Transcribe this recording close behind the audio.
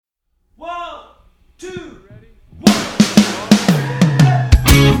2,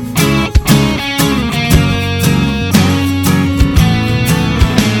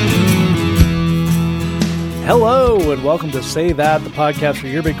 Hello, and welcome to Say That, the podcast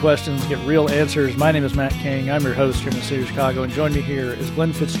where your big questions get real answers. My name is Matt King. I'm your host here in the city of Chicago, and joining me here is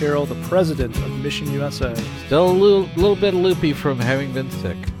Glenn Fitzgerald, the president of Mission USA. Still a little bit loopy from having been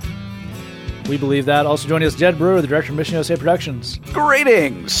sick. We believe that. Also joining us, Jed Brewer, the director of Mission USA Productions.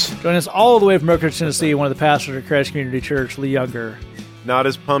 Greetings! Joining us all the way from Oak Ridge, Tennessee, one of the pastors at Christ Community Church, Lee Younger. Not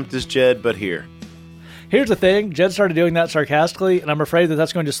as pumped as Jed, but here. Here's the thing. Jed started doing that sarcastically, and I'm afraid that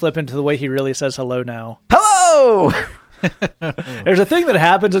that's going to slip into the way he really says hello now. Hello! There's a thing that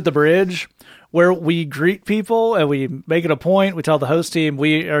happens at the bridge where we greet people and we make it a point. We tell the host team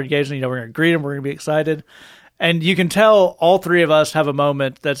we are engaged, we're going to greet them, we're going to be excited. And you can tell all three of us have a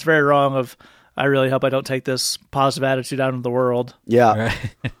moment that's very wrong of, I really hope I don't take this positive attitude out into the world. Yeah.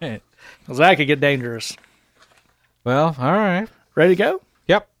 Right. Because that could get dangerous. Well, all right. Ready to go?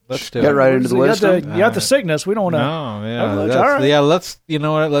 Yep. Let's do Get it. right into the list. You got the sickness. We don't want to. No, yeah. Oh, That's, all right. Yeah, let's, you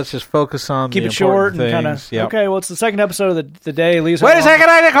know what? Let's just focus on Keep the it short important and kind things. of. Yep. Okay, well, it's the second episode of the day. Lisa. Wait a second,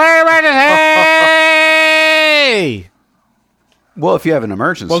 I declare emergency! Well, if you have an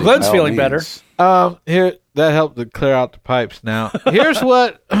emergency. Well, Glenn's by all feeling means. better. Here, that helped to clear out the pipes now. Here's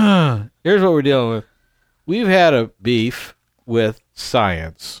what we're dealing with. We've had a beef with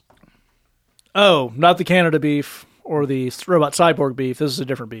science. Oh, not the Canada beef or the robot cyborg beef. This is a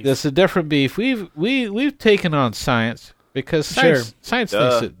different beef. This is a different beef. We've taken on science because science thinks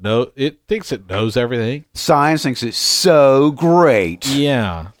it knows everything. Science thinks it's so great.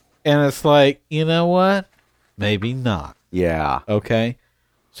 Yeah. And it's like, you know what? Maybe not. Yeah. Okay.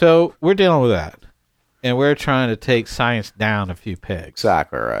 So we're dealing with that. And we're trying to take science down a few pegs.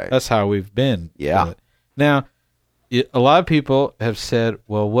 Exactly right. That's how we've been. Yeah. with it. Now, a lot of people have said,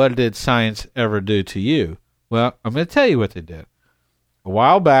 well, what did science ever do to you? Well, I'm going to tell you what they did. A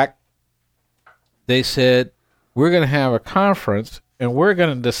while back, they said, we're going to have a conference and we're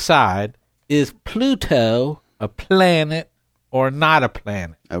going to decide, is Pluto a planet or not a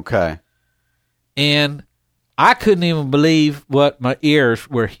planet? Okay. And I couldn't even believe what my ears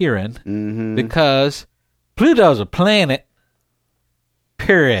were hearing because Pluto's a planet,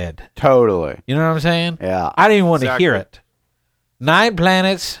 period. Totally. You know what I'm saying? Yeah. I didn't even want to Exactly. hear it. 9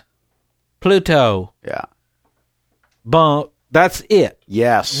 planets, Pluto, Yeah. boom. That's it.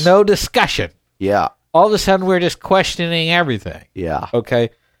 Yes. No discussion. Yeah. All of a sudden, we're just questioning everything. Yeah.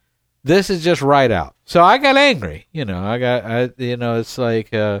 Okay, this is just right out. So I got angry. It's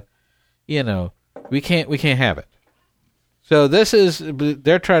like, we can't have it. So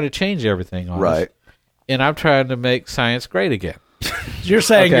they're trying to change everything on us. Right. And I'm trying to make science great again. You're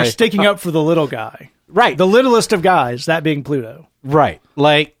saying Okay. you're sticking up for the little guy. Right. The littlest of guys, that being Pluto. Right.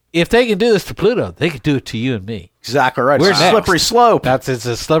 Like, if they can do this to Pluto, they could do it to you and me. Exactly right. We're It's a next. slippery slope. It's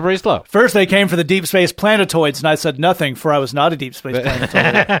a slippery slope. First, they came for the deep space planetoids, and I said nothing, for I was not a deep space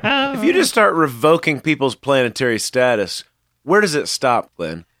planetoid. If you just start revoking people's planetary status, where does it stop,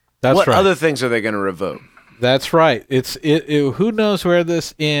 Glenn? That's what right. other things are they going to revoke? That's right. It who knows where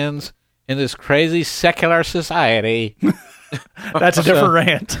this ends in this crazy secular society. That's a different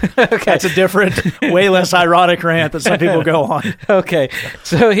rant. That's a different, way less ironic rant that some people go on. Okay.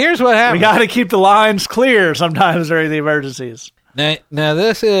 So here's what We happened. got to keep the lines clear sometimes during the emergencies. Now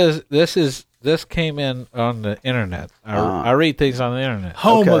this came in on the internet. I read things on the internet.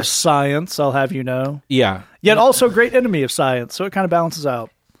 Home Okay. of science, I'll have you know. Yeah. Yet also great enemy of science, so it kind of balances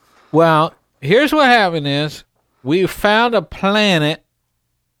out. Well, here's what happened is we found a planet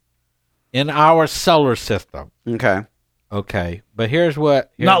in our solar system. Okay. Okay. But here's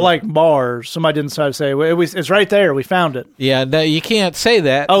what Not like Mars. Somebody didn't try to say, well, it's right there, we found it. Yeah, no, you can't say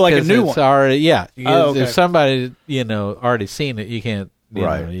that. Oh, like a because new it's one. Already, yeah. Oh, okay. If somebody, already seen it, you can't.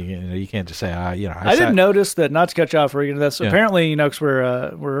 Right. You can't just say, I didn't notice that, not to cut you off for this. Yeah. Apparently, because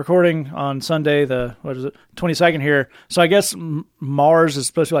we're recording on Sunday, 22nd here. So I guess Mars is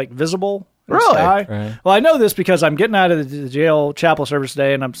supposed to be like visible in the Really? sky. Right. Well, I know this because I'm getting out of the jail chapel service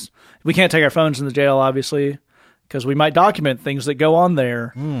today, and we can't take our phones in the jail, obviously, because we might document things that go on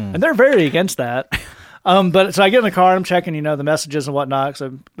there, and they're very against that. But so I get in the car, I'm checking, the messages and whatnot, because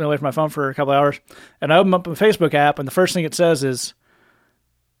I've been away from my phone for a couple of hours, and I open up a Facebook app, and the first thing it says is,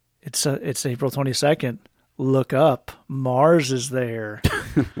 it's April 22nd. Look up. Mars is there.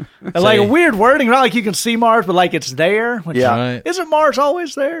 And like a weird wording, not like you can see Mars, but like it's there. Which, Yeah. Right. Isn't Mars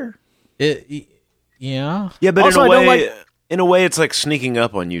always there? Yeah. Yeah, but Also, in I a don't way, In a way, it's like sneaking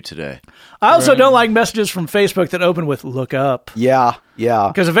up on you today. I also don't like messages from Facebook that open with "look up" Yeah.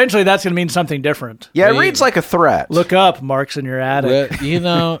 because eventually that's going to mean something different. Yeah, it Well, reads like a threat. Look up, Mark's in your attic. Well, you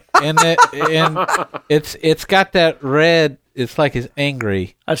know, and it's got that red. It's like it's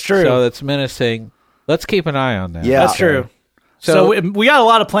angry. That's true. So it's menacing. Let's keep an eye on that. Yeah. That's true. So So- we got a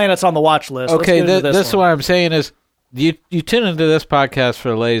lot of planets on the watch list. Let's Okay, get into this is one. what I'm saying is you tune into this podcast for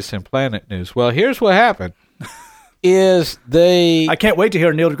the latest in planet news. Well, here's what happened: is they I can't wait to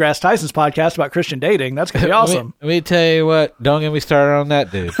hear Neil deGrasse Tyson's podcast about Christian dating. That's going to be awesome. Let me tell you what. Don't get me started on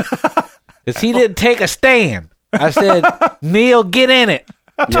that dude, because he didn't take a stand. I said, Neil, get in it.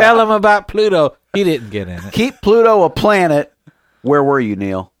 Tell him about Pluto. He didn't get in it. Keep Pluto a planet. Where were you,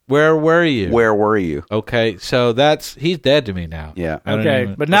 Neil? Where were you? Where were you? Okay, so he's dead to me now. Yeah. I don't Okay,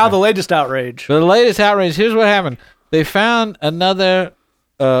 even- but now okay. the latest outrage. For the latest outrage, here's what happened. They found another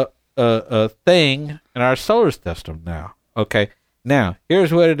thing in our solar system now. Okay, now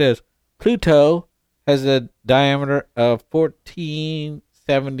here's what it is. Pluto has a diameter of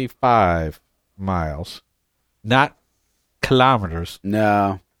 1475 miles, not kilometers,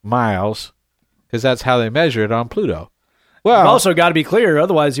 No. miles, because that's how they measure it on Pluto. You've Well, also got to be clear,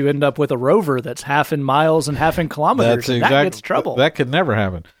 otherwise you end up with a rover that's half in miles and half in kilometers. that's and exactly that gets trouble. That could never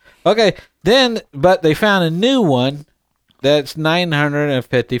happen. Okay, but they found a new one that's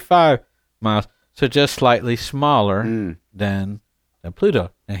 955 miles, so just slightly smaller than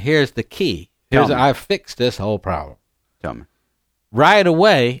Pluto. Now here's the key. Tell me. I fixed this whole problem. Tell me. Right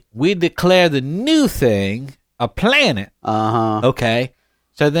away, we declare the new thing a planet. Uh-huh. Okay,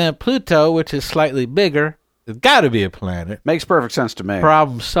 so then Pluto, which is slightly bigger, it's got to be a planet. Makes perfect sense to me.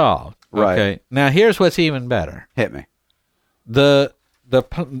 Problem solved. Right. Okay. Now here's what's even better. Hit me. They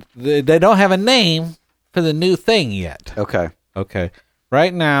don't have a name for the new thing yet. Okay. Okay.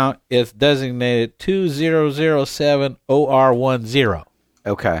 Right now, it's designated 2007 OR10.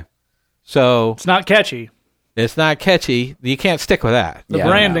 Okay. So It's not catchy. it's not catchy. You can't stick with that. The Yeah, I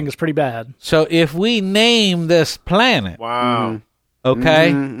branding know. is pretty bad. So if we name this planet, Wow.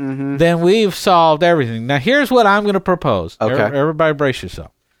 okay, then we've solved everything. Now, here's what I'm going to propose. Okay. Everybody brace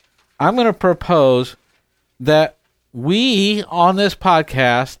yourself. I'm going to propose that we, on this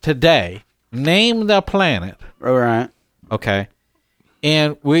podcast today, name the planet, All right. okay,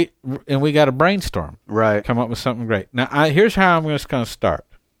 and we got to brainstorm, Right. come up with something great. Now, here's how I'm just going to start,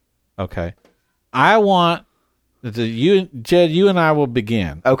 okay? I want Jed, you and I will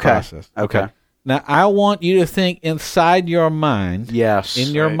begin the Okay. process. Okay. Now, I want you to think inside your mind, Yes.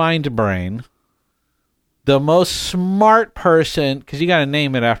 in your Right. mind brain, the most smart person, because you got to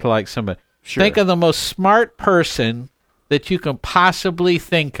name it after like somebody. Sure. Think of the most smart person that you can possibly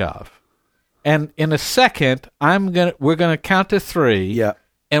think of, and in a second, we're gonna count to 3. Yeah.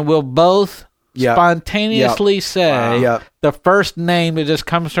 and we'll both Yep. spontaneously say Yep. the first name that just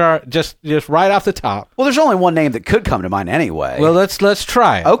comes to our just right off the top. Well, there's only one name that could come to mind anyway. Well, let's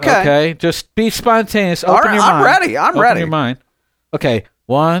try it. Okay. Okay. Just be spontaneous. All Open right, your I'm mind. ready. I'm Open ready. your mind. Okay.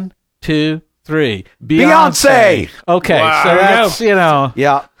 1, 2, 3. Beyonce. Okay. Wow. So There we that's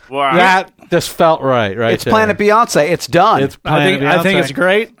yeah. Wow. that just felt right. It's there. Planet Beyonce. It's done. It's I think Planet it's Beyonce.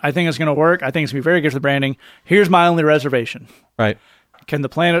 great. I think it's going to work. I think it's going to be very good for the branding. Here's my only reservation. Right. Can the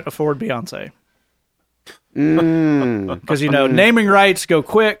planet afford Beyonce? Mm. Because, naming rights go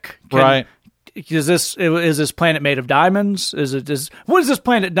quick. Right. Is this planet made of diamonds? What has this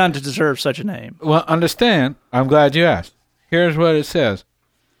planet done to deserve such a name? Well, understand. I'm glad you asked. Here's what it says.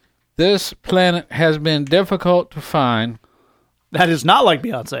 This planet has been difficult to find That is not like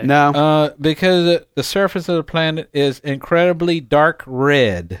Beyonce. No. because the surface of the planet is incredibly dark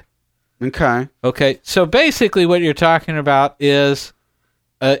red. Okay. Okay, so basically what you're talking about is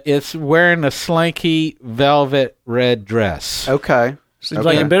it's wearing a slinky velvet red dress. Okay. Seems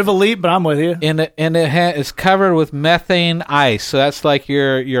like a bit of a leap, but I'm with you. And it's covered with methane ice. So that's like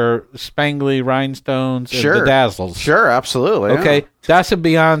your spangly rhinestones and Sure. bedazzles. Sure. Absolutely. Okay, that's a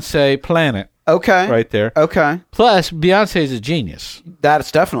Beyonce planet Yeah. Okay. right there. Okay. Plus, Beyonce is a genius.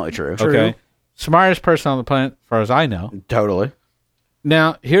 That's definitely true. Okay, smartest person on the planet, as far as I know. Totally.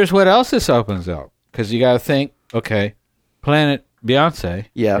 Now, here's what else this opens up. Because you got to think, okay, planet Beyonce.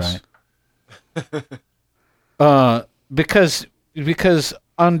 Yes. Right? Because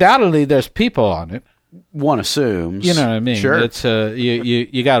undoubtedly there's people on it. One assumes. You know what I mean? Sure. It's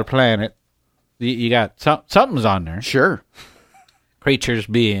you got a planet. You got something's on there. Sure. Creatures,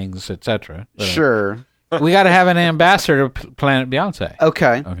 beings, etc. Sure. We got to have an ambassador to Planet Beyonce.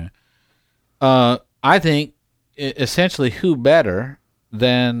 Okay. Okay. I think essentially who better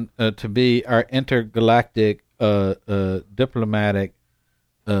than to be our intergalactic diplomatic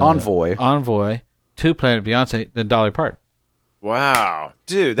Envoy. to Planet Beyonce than Dolly Parton. Wow.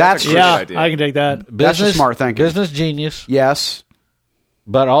 Dude, that's a great Yeah, idea. I can take that. That's just smart thinking. Business genius, Yes.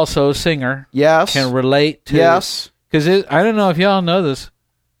 but also a singer. Yes. Can relate to. Yes. Because I don't know if y'all know this,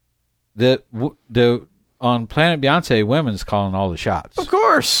 that on Planet Beyonce, women's calling all the shots. Of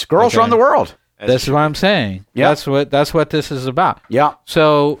course. Girls Okay. run the world. That's what I'm saying. Yeah. That's what this is about. Yeah.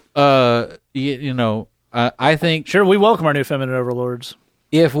 So, I think Sure, we welcome our new feminine overlords.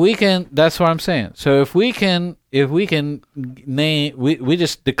 if we can, that's what I'm saying. So if we can name, we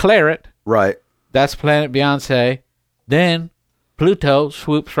just declare it. Right. That's Planet Beyonce. Then Pluto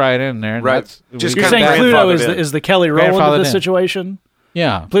swoops right in there. Right. That's, Just You're kinda saying Pluto grandfathered is in. the Kelly Rowland of Grandfathered this in. situation?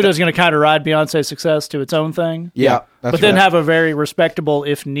 yeah. Pluto's going to kind of ride Beyonce's success to its own thing, Yeah. That's but then right. have a very respectable,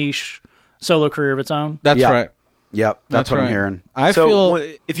 if niche, solo career of its own. That's Yeah. right. Yep. That's what right. I'm hearing. I So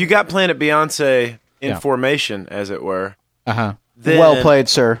feel. if you got Planet Beyonce in Yeah. formation, as it were, Uh-huh. then Well played,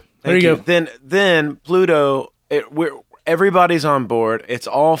 sir. There you go. Then Pluto, everybody's on board. It's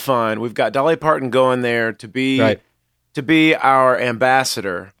all fine. We've got Dolly Parton going there to be Right. our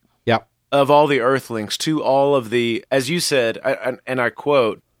ambassador Yep. of all the Earthlings to all of the, as you said, and I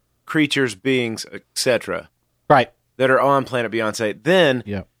quote, creatures, beings, etc., Right. that are on Planet Beyonce.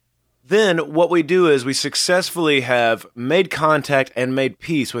 Yep. Then what we do is we successfully have made contact and made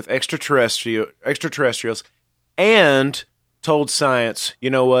peace with extraterrestrials and told science, you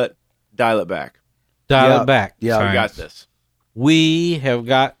know what? Dial it back. Dial Yep. it back. Yeah, we We got science. this. We have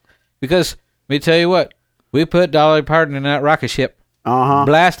got, because let me tell you what, we put Dolly Parton in that rocket ship,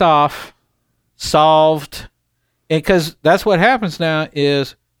 blast off, solved, and because that's what happens now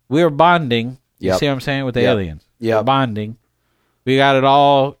is we're bonding. You Yep. see what I'm saying with the Yep. aliens? Yep. We're bonding. We got it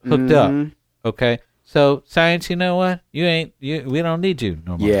all hooked up. Okay, so science, you know what? We don't need you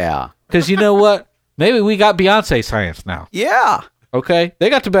no more. Yeah. Because you know what? Maybe we got Beyonce science now. Yeah. Okay, they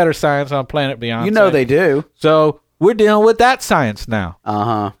got the better science on Planet Beyonce. You know they do. So we're dealing with that science now.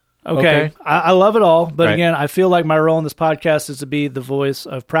 Uh-huh. Okay. Okay. I love it all, but Right. again, I feel like my role in this podcast is to be the voice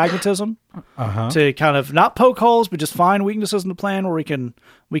of pragmatism, to kind of not poke holes, but just find weaknesses in the plan where we can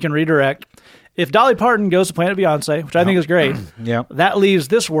redirect. If Dolly Parton goes to Planet Beyonce, which I think is great, Yeah, that leaves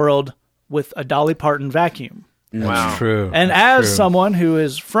this world with a Dolly Parton vacuum. Wow. true. And as someone who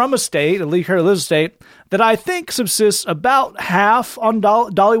is from a state, currently lives a state, that I think subsists about half on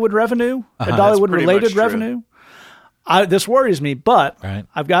Dollywood revenue, Dollywood pretty related much true. revenue, this worries me, but Right.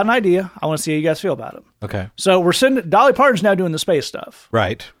 I've got an idea. I want to see how you guys feel about it. Okay. So we're sending Dolly Parton's now doing the space stuff.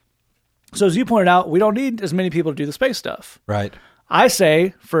 Right. So as you pointed out, we don't need as many people to do the space stuff. Right. I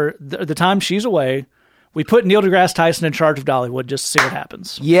say for the time she's away, we put Neil deGrasse Tyson in charge of Dollywood just to see what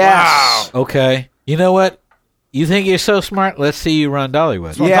happens. Yes. Okay. You know what? You think you're so smart? Let's see you run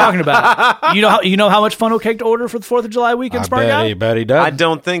Dollywood. That's what I'm talking about. You know how much funnel cake to order for the 4th of July weekend, smart guy? bet he does. I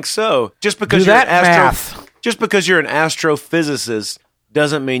don't think so. Just because Do you're that math. just because you're an astrophysicist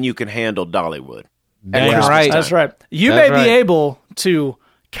doesn't mean you can handle Dollywood. Dang right. That's right. You That's may right. be able to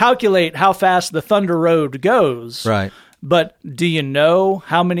calculate how fast the Thunder Road goes. Right. But do you know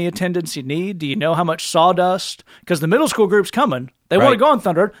how many attendants you need? Do you know how much sawdust? Because the middle school group's coming. They want to Right. go on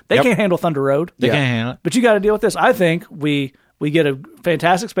Thunder Road. They Yep. can't handle Thunder Road. They can't handle it. But you got to deal with this. I think we get a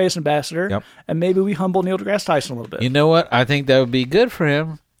fantastic space ambassador, Yep. and maybe we humble Neil deGrasse Tyson a little bit. You know what? I think that would be good for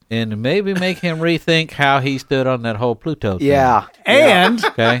him, and maybe make him rethink how he stood on that whole Pluto thing. Yeah. And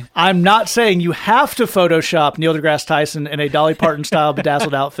Okay. I'm not saying you have to Photoshop Neil deGrasse Tyson in a Dolly Parton style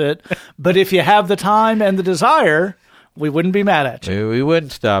bedazzled outfit, but if you have the time and the desire, we wouldn't be mad at you. We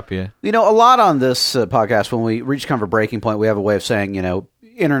wouldn't stop you. You know, a lot on this podcast, when we reach kind of a breaking point, we have a way of saying, you know,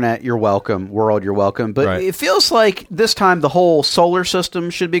 internet, you're welcome. World, you're welcome. But Right. it feels like this time the whole solar system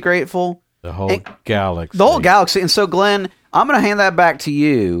should be grateful. The whole It- galaxy. The whole galaxy. And so, Glenn, I'm going to hand that back to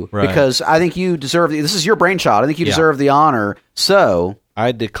you Right. because I think you deserve this is your brainchild. I think you Yeah. deserve the honor. So,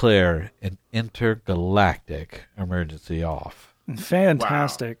 I declare an intergalactic emergency off.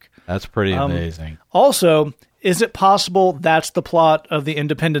 Fantastic. That's pretty amazing. Also, is it possible that's the plot of the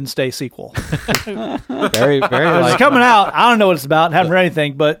Independence Day sequel? Very, very It's like. coming out. I don't know what it's about. Haven't read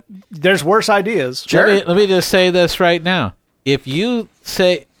anything, but there's worse ideas. Let me just say this right now. If you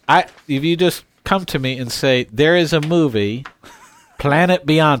just come to me and say there is a movie, Planet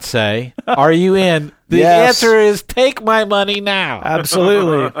Beyonce, are you in? The Yes. answer is take my money now.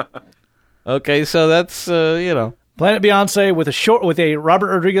 Absolutely. Okay, so that's Planet Beyonce with a Robert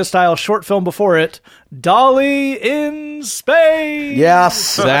Rodriguez style short film before it, Dolly in Space.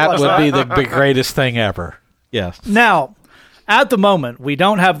 yes. that would be the greatest thing ever. Yes. Now, at the moment, we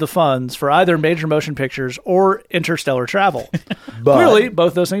don't have the funds for either major motion pictures or interstellar travel. Clearly,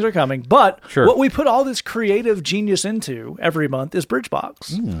 both those things are coming. But Sure. what we put all this creative genius into every month is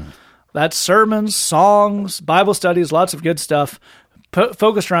Bridgebox. That's sermons, songs, Bible studies, lots of good stuff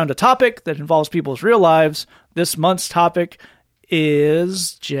focused around a topic that involves people's real lives. This month's topic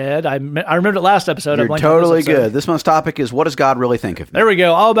is, Jed, I remembered it last episode. You're totally good. This month's topic is, what does God really think of me? There we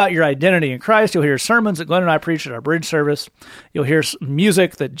go. All about your identity in Christ. You'll hear sermons that Glenn and I preach at our bridge service. You'll hear some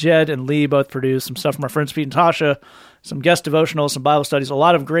music that Jed and Lee both produce, some stuff from our friends Pete and Tasha, some guest devotionals, some Bible studies, a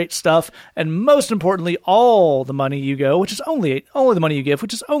lot of great stuff. And most importantly, all the money you go, which is only the money you give,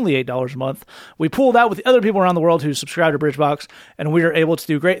 which is only $8 a month. We pool that with the other people around the world who subscribe to Bridgebox, and we are able to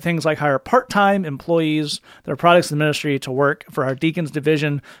do great things like hire part-time employees that are products of the ministry to work for our deacons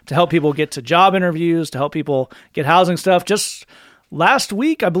division, to help people get to job interviews, to help people get housing stuff. Just last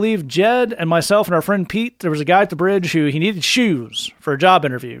week, I believe Jed and myself and our friend Pete, there was a guy at the bridge who he needed shoes for a job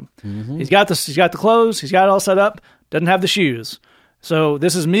interview. Mm-hmm. He's got the clothes, he's got it all set up, doesn't have the shoes. So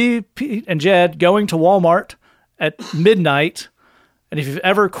this is me, Pete, and Jed going to Walmart at midnight. And if you've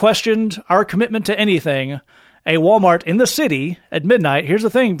ever questioned our commitment to anything, a Walmart in the city at midnight, here's the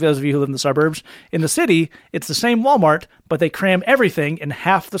thing, those of you who live in the suburbs, in the city, it's the same Walmart, but they cram everything in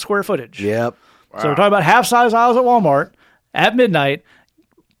half the square footage. Yep. Wow. So we're talking about half-size aisles at Walmart at midnight,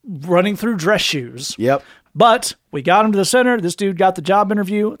 running through dress shoes. Yep. But we got him to the center. This dude got the job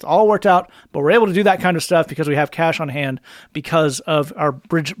interview. It's all worked out. But we're able to do that kind of stuff because we have cash on hand because of our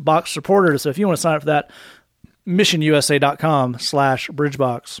Bridgebox supporters. So if you want to sign up for that,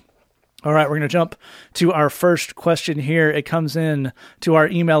 missionusa.com/Bridgebox. All right, we're going to jump to our first question here. It comes in to our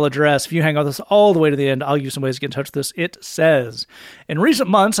email address. If you hang on with us all the way to the end, I'll give you some ways to get in touch with us. It says, in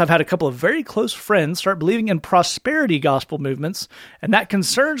recent months, I've had a couple of very close friends start believing in prosperity gospel movements, and that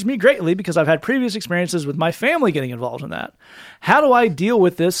concerns me greatly because I've had previous experiences with my family getting involved in that. How do I deal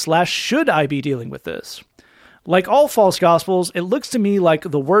with this / should I be dealing with this? Like all false gospels, it looks to me like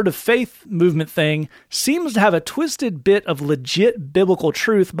the word of faith movement thing seems to have a twisted bit of legit biblical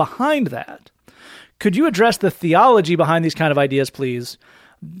truth behind that. Could you address the theology behind these kind of ideas, please?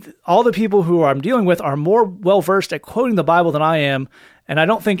 All the people who I'm dealing with are more well-versed at quoting the Bible than I am, and I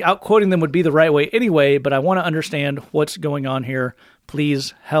don't think out-quoting them would be the right way anyway, but I want to understand what's going on here.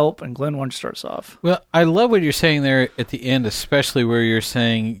 Please help. And Glenn, why don't you start us off? Well, I love what you're saying there at the end, especially where you're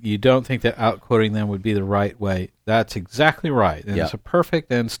saying you don't think that out-quoting them would be the right way. That's exactly right. And It's a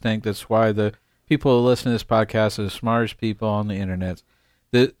perfect instinct. That's why the people who listen to this podcast are the smartest people on the internet.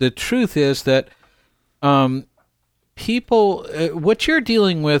 The truth is that people, what you're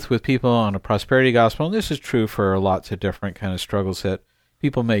dealing with people on a prosperity gospel, and this is true for lots of different kind of struggles that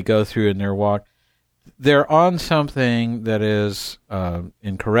people may go through in their walk, they're on something that is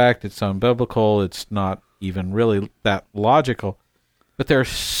incorrect, it's unbiblical, it's not even really that logical, but they're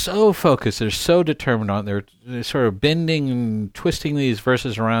so focused, they're so determined on it, they're sort of bending and twisting these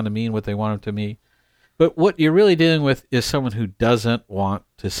verses around to mean what they want them to mean. But what you're really dealing with is someone who doesn't want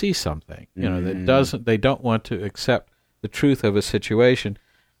to see something, they don't want to accept the truth of a situation.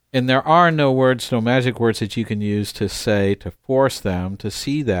 And there are no magic words that you can use to say, to force them to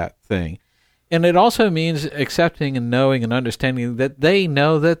see that thing. And it also means accepting and knowing and understanding that they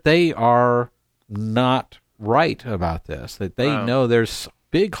know that they are not right about this, that they know there's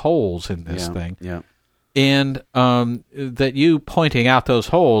big holes in this thing. Yeah. And that you pointing out those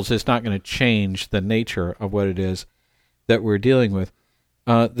holes is not going to change the nature of what it is that we're dealing with.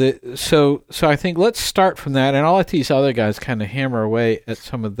 So I think let's start from that, and I'll let these other guys kind of hammer away at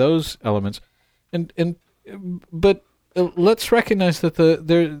some of those elements. But let's recognize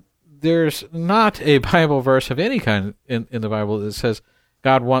that there's not a Bible verse of any kind in the Bible that says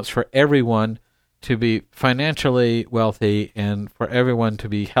God wants for everyone to be financially wealthy and for everyone to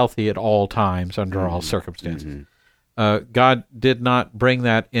be healthy at all times under all circumstances. God did not bring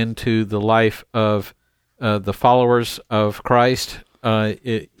that into the life of the followers of Christ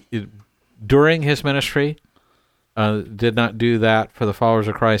during his ministry, did not do that for the followers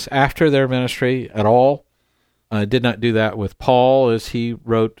of Christ after their ministry at all. Did not do that with Paul as he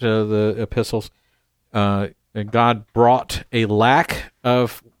wrote the epistles. God brought a lack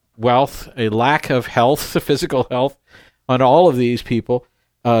of wealth, a lack of health, physical health, on all of these people,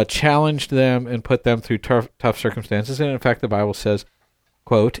 challenged them and put them through tough circumstances. And in fact, the Bible says,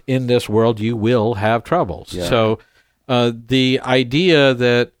 quote, in this world you will have troubles. Yeah. So the idea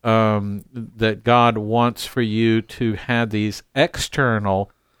that that God wants for you to have these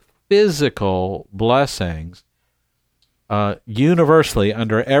external physical blessings universally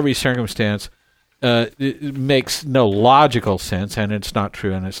under every circumstance it makes no logical sense, and it's not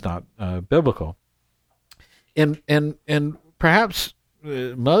true, and it's not biblical. And perhaps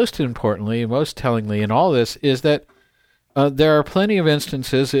most importantly, most tellingly in all this is that there are plenty of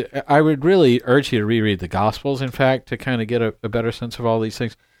instances. I would really urge you to reread the Gospels, in fact, to kind of get a better sense of all these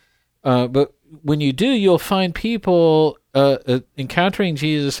things. But when you do, you'll find people encountering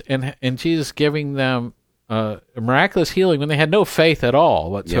Jesus and Jesus giving them a miraculous healing when they had no faith at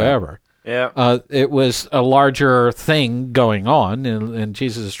all whatsoever. Yeah. It was a larger thing going on, and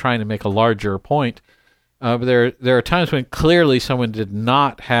Jesus is trying to make a larger point. But there are times when clearly someone did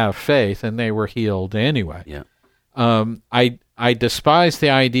not have faith, and they were healed anyway. Yeah. I despise the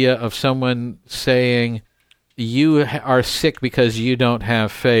idea of someone saying, you are sick because you don't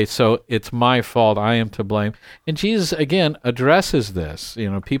have faith, so it's my fault, I am to blame. And Jesus, again, addresses this.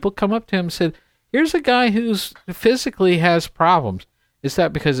 People come up to him and said, here's a guy who's physically has problems. Is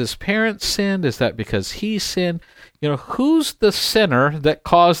that because his parents sinned? Is that because he sinned? Who's the sinner that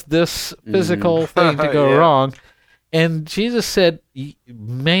caused this physical thing to go wrong? And Jesus said,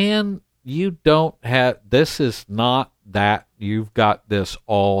 man, you don't have, this is not that. You've got this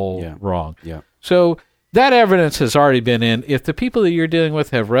all wrong. Yeah. So that evidence has already been in. If the people that you're dealing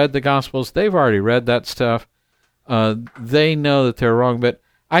with have read the Gospels, they've already read that stuff. They know that they're wrong. But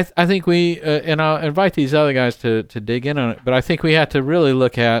I think we, and I'll invite these other guys to dig in on it, but I think we have to really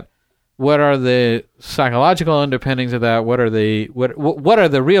look at what are the psychological underpinnings of that. What are the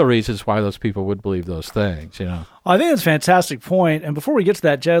real reasons why those people would believe those things? I think it's a fantastic point. And before we get to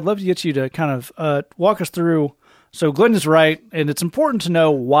that, Jed, I'd love to get you to kind of walk us through. So Glenn is right, and it's important to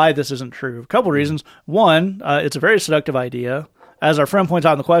know why this isn't true. A couple of reasons. One, it's a very seductive idea. As our friend points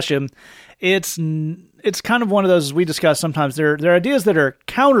out in the question, it's kind of one of those, as we discuss sometimes, there are ideas that are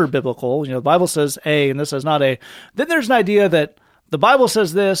counter-biblical. The Bible says A, and this says not A. Then there's an idea that the Bible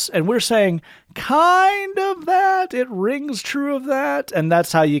says this, and we're saying kind of that. It rings true of that, and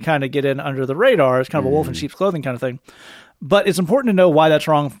that's how you kind of get in under the radar. It's kind of a wolf in sheep's clothing kind of thing. But it's important to know why that's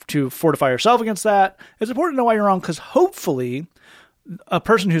wrong, to fortify yourself against that. It's important to know why you're wrong, because hopefully a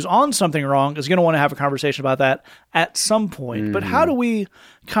person who's on something wrong is going to want to have a conversation about that at some point. But how do we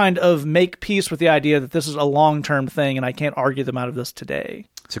kind of make peace with the idea that this is a long-term thing and I can't argue them out of this today?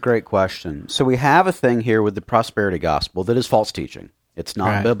 It's a great question. So we have a thing here with the prosperity gospel that is false teaching. It's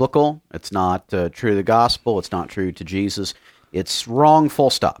not biblical. It's not true to the gospel. It's not true to Jesus. It's wrong,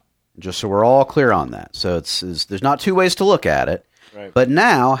 full stop. Just so we're all clear on that. So there's not two ways to look at it. Right. But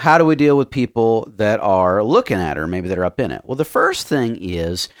now, how do we deal with people that are looking at it, or maybe that are up in it? Well, the first thing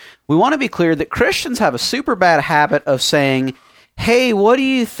is we want to be clear that Christians have a super bad habit of saying, hey, what do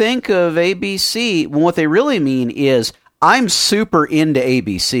you think of ABC? When what they really mean is, I'm super into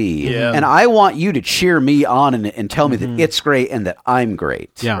ABC, and I want you to cheer me on and tell me that it's great and that I'm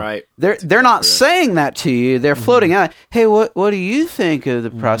great. Yeah. Right. They're not saying that to you. They're floating out. Hey, what do you think of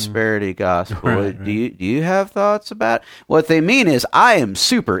the prosperity gospel? Do you have thoughts about it? What they mean is, I am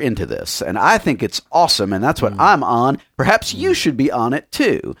super into this, and I think it's awesome, and that's what I'm on. Perhaps you should be on it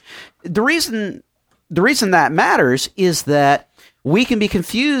too. The reason that matters is that we can be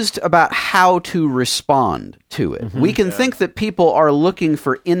confused about how to respond to it. We can think that people are looking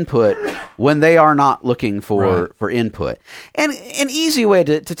for input when they are not looking for input. And an easy way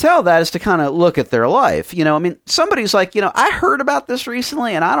to tell that is to kind of look at their life. Somebody's like, I heard about this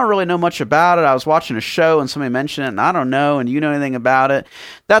recently and I don't really know much about it. I was watching a show and somebody mentioned it and I don't know, and you know anything about it.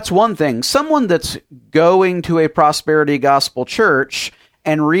 That's one thing. Someone that's going to a prosperity gospel church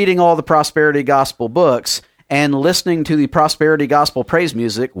and reading all the prosperity gospel books and listening to the prosperity gospel praise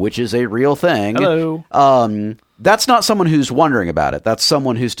music, which is a real thing. Hello. That's not someone who's wondering about it. That's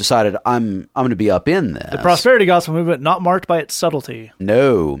someone who's decided, I'm going to be up in this. The prosperity gospel movement, not marked by its subtlety.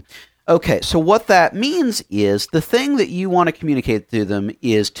 No. Okay, so what that means is the thing that you want to communicate to them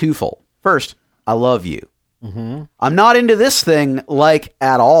is twofold. First, I love you. I'm not into this thing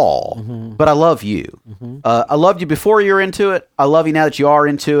at all, but I love you. I loved you before you were into it. I love you now that you are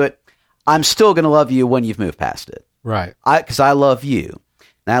into it. I'm still going to love you when you've moved past it. Right. Because I love you.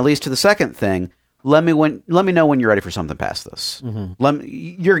 Now, that leads to the second thing. Let me know when you're ready for something past this.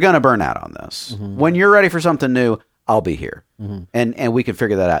 You're going to burn out on this. When you're ready for something new, I'll be here. And we can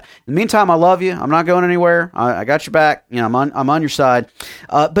figure that out. In the meantime, I love you. I'm not going anywhere. I got your back. I'm on your side.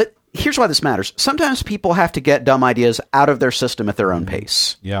 But here's why this matters. Sometimes people have to get dumb ideas out of their system at their own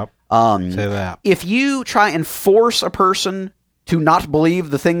pace. Yep. Say that. If you try and force a person to not believe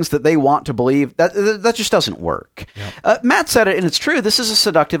the things that they want to believe, that just doesn't work. Yep. Matt said it, and it's true. This is a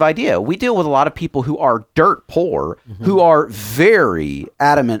seductive idea. We deal with a lot of people who are dirt poor, who are very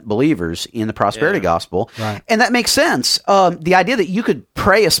adamant believers in the prosperity gospel, and that makes sense. The idea that you could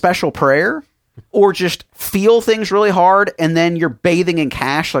pray a special prayer or just feel things really hard and then you're bathing in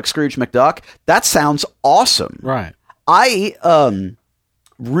cash like Scrooge McDuck, that sounds awesome. Right. I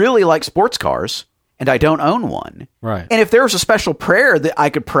really like sports cars. and I don't own one. Right. And if there was a special prayer that I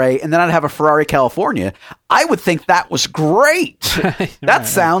could pray and then I'd have a Ferrari California, I would think that was great. That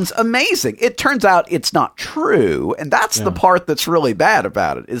sounds amazing. It turns out it's not true. And that's the part that's really bad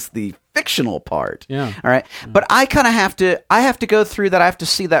about it, is the fictional part. Yeah. All right. But I kind of have to go through that. I have to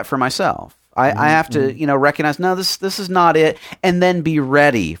see that for myself. I have to, recognize, no, this is not it, and then be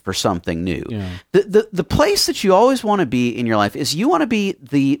ready for something new. Yeah. The place that you always want to be in your life is you want to be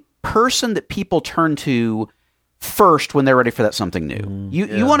the person that people turn to first when they're ready for that something new.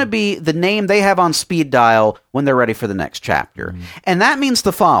 You want to be the name they have on speed dial when they're ready for the next chapter. And that means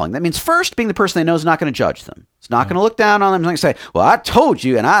the following. That means first being the person they know is not going to judge them. It's not going to look down on them and say, well, I told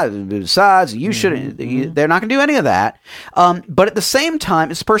you, and besides, you shouldn't. They're not going to do any of that. But at the same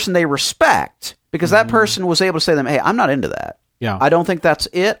time, it's the person they respect, because that person was able to say to them, hey, I'm not into that. Yeah. I don't think that's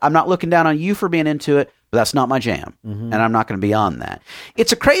it. I'm not looking down on you for being into it, but that's not my jam, and I'm not going to be on that.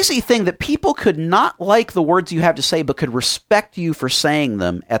 It's a crazy thing that people could not like the words you have to say, but could respect you for saying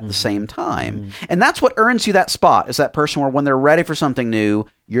them at the same time. And that's what earns you that spot, is that person where when they're ready for something new,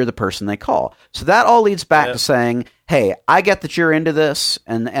 you're the person they call. So that all leads back to saying, hey, I get that you're into this,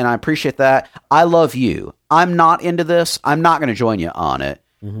 and I appreciate that. I love you. I'm not into this. I'm not going to join you on it.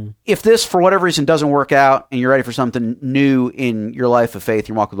 If this, for whatever reason, doesn't work out and you're ready for something new in your life of faith,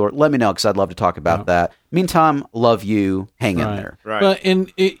 your walk with the Lord, let me know, because I'd love to talk about that. Meantime, love you. Hang in there. Right. Well,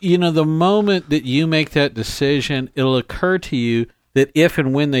 and the moment that you make that decision, it'll occur to you that if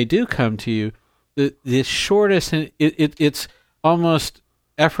and when they do come to you, the shortest, and it's almost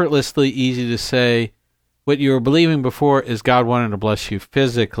effortlessly easy to say, what you were believing before is God wanted to bless you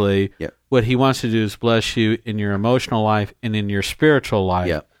physically. Yep. What he wants to do is bless you in your emotional life and in your spiritual life.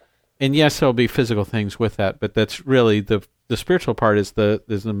 Yep. And yes, there'll be physical things with that, but that's really the spiritual part is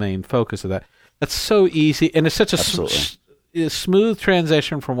the main focus of that. That's so easy, and it's such a smooth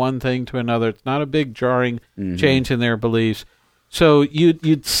transition from one thing to another. It's not a big jarring change in their beliefs. So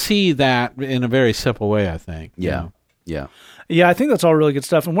you'd see that in a very simple way, I think. Yeah. Yeah. Yeah, I think that's all really good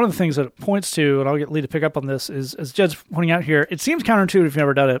stuff. And one of the things that it points to, and I'll get Lee to pick up on this, is, as Jed's pointing out here, it seems counterintuitive if you've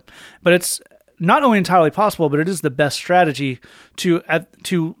never done it, but it's not only entirely possible, but it is the best strategy to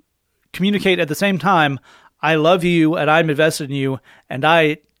communicate at the same time, I love you and I'm invested in you, and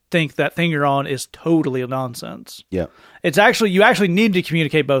I think that thing you're on is totally nonsense. Yeah. It's actually, you actually need to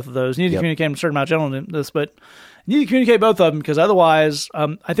communicate both of those. You need to communicate in a certain amount of gentleness, but you need to communicate both of them, because otherwise,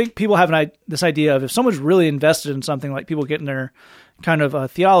 I think people have this idea of, if someone's really invested in something, like people get in their kind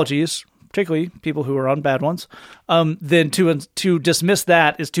of theologies, particularly people who are on bad ones, then to dismiss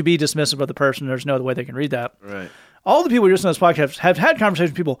that is to be dismissive of the person. There's no other way they can read that. Right. All the people who listen to this podcast have had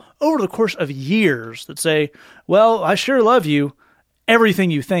conversations with people over the course of years that say, well, I sure love you. Everything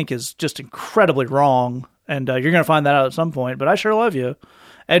you think is just incredibly wrong, and you're going to find that out at some point, but I sure love you.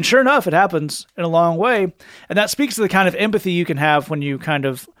 And sure enough, it happens in a long way. And that speaks to the kind of empathy you can have when you kind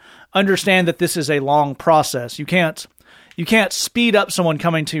of understand that this is a long process. You can't speed up someone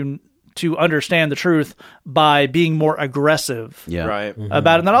coming to understand the truth by being more aggressive Right.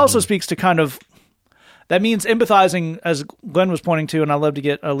 about it. And that also speaks to kind of, that means empathizing, as Glenn was pointing to, and I'd love to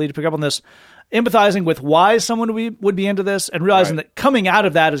get Lee to pick up on this, empathizing with why someone would be into this, and realizing that coming out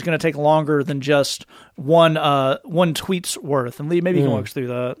of that is going to take longer than just one tweet's worth. And Lee, maybe you can walk us through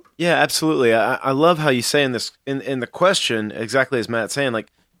that. Yeah, absolutely. I love how you say in this in the question, exactly as Matt's saying, like,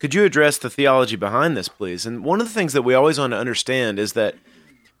 could you address the theology behind this, please? And one of the things that we always want to understand is that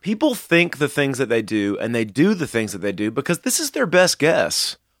people think the things that they do, and they do the things that they do because this is their best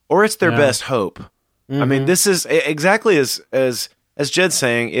guess, or it's their best hope. I mean, this is exactly as Jed's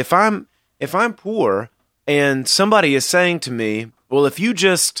saying. If I'm poor and somebody is saying to me, well, if you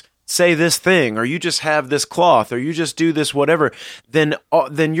just say this thing, or you just have this cloth, or you just do this whatever, then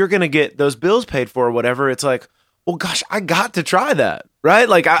you're going to get those bills paid for, or whatever. It's like, well, gosh, I got to try that, right?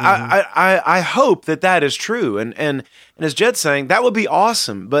 Like, I hope that is true. And as Jed's saying, that would be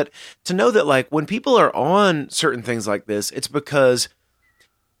awesome. But to know that, like, when people are on certain things like this, it's because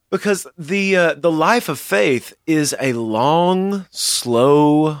the life of faith is a long,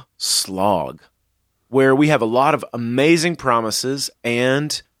 slow slog where we have a lot of amazing promises,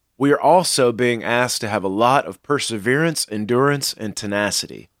 and we are also being asked to have a lot of perseverance, endurance, and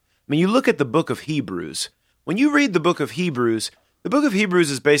tenacity. I mean, you look at the book of Hebrews. When you read the book of Hebrews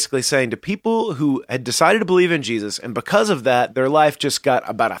is basically saying to people who had decided to believe in Jesus, and because of that, their life just got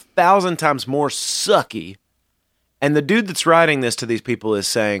about 1,000 times more sucky. And the dude that's writing this to these people is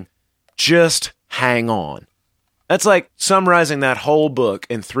saying, just hang on. That's like summarizing that whole book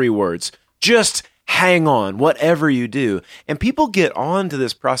in 3 words. Just hang on, whatever you do. And people get on to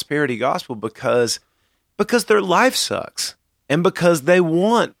this prosperity gospel because their life sucks, and because they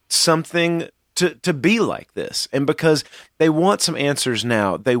want something to be like this, and because they want some answers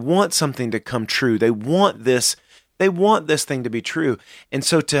now. They want something to come true. They want this thing to be true. And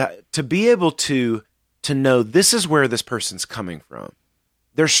so to be able to know this is where this person's coming from.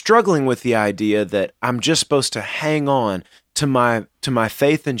 They're struggling with the idea that I'm just supposed to hang on to my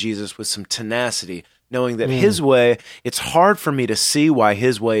faith in Jesus with some tenacity, knowing that his way, it's hard for me to see why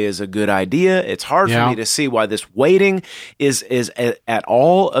his way is a good idea. It's hard for me to see why this waiting is at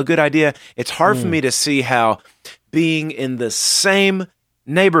all a good idea. It's hard for me to see how being in the same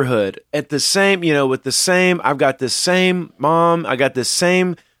neighborhood, at the same, with the same, I've got this same mom, I got this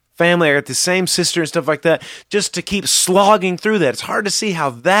same family, I got the same sister and stuff like that, just to keep slogging through that. It's hard to see how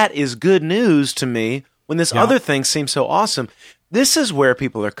that is good news to me when this other thing seems so awesome. This is where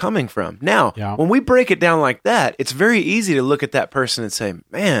people are coming from. Now, when we break it down like that, it's very easy to look at that person and say,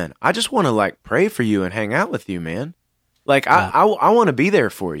 man, I just want to pray for you and hang out with you, man. I want to be there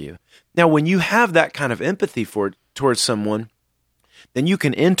for you. Now, when you have that kind of empathy towards someone, then you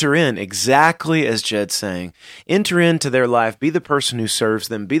can enter in exactly as Jed's saying. Enter into their life, be the person who serves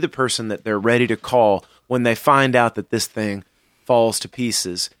them, be the person that they're ready to call when they find out that this thing falls to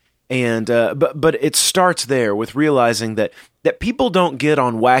pieces. And but it starts there with realizing that people don't get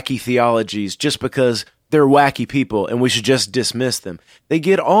on wacky theologies just because they're wacky people and we should just dismiss them. They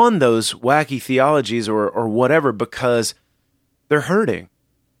get on those wacky theologies or whatever because they're hurting.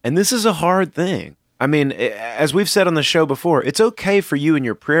 And this is a hard thing. I mean, as we've said on the show before, it's okay for you in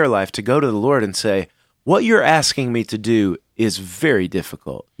your prayer life to go to the Lord and say, what you're asking me to do is very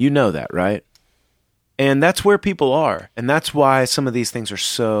difficult. You know that, right? And that's where people are. And that's why some of these things are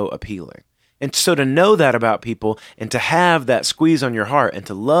so appealing. And so to know that about people and to have that squeeze on your heart and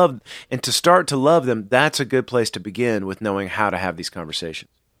to love and to start to love them, that's a good place to begin with knowing how to have these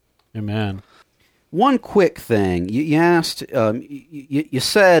conversations. Amen. One quick thing, you asked, you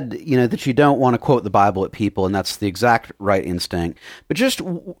said, that you don't want to quote the Bible at people, and that's the exact right instinct. But just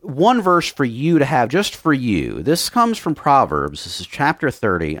one verse for you to have, just for you. This comes from Proverbs. This is chapter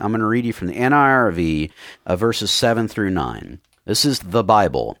 30. I'm going to read you from the NIRV, verses 7 through 9. This is the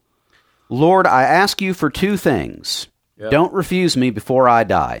Bible. Lord, I ask you for two things. Yep. Don't refuse me before I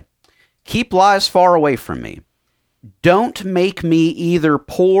die. Keep lies far away from me. Don't make me either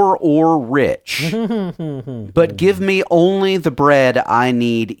poor or rich, but give me only the bread I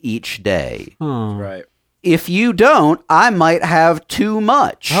need each day. Right. If you don't, I might have too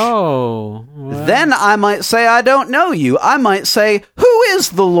much. Oh. Well. Then I might say, I don't know you. I might say, who is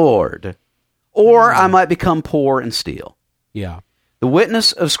the Lord? Or I might become poor and steal. Yeah. The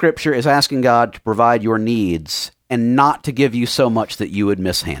witness of Scripture is asking God to provide your needs and not to give you so much that you would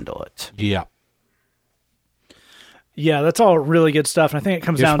mishandle it. Yeah. Yeah, that's all really good stuff. And I think it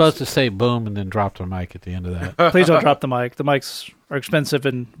comes You're down supposed to say boom and then drop the mic at the end of that. Please don't drop the mic. The mics are expensive,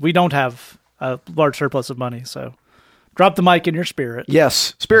 and we don't have a large surplus of money. So drop the mic in your spirit.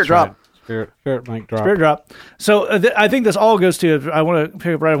 Yes, spirit That's drop. right. Spirit mic drop. Spirit drop. So I think this all goes to, I want to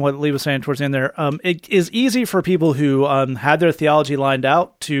pick up right on what Lee was saying towards the end there. It is easy for people who had their theology lined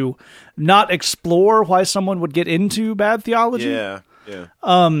out to not explore why someone would get into bad theology. Yeah.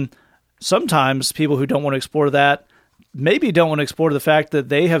 Sometimes people who don't want to explore that maybe don't want to explore the fact that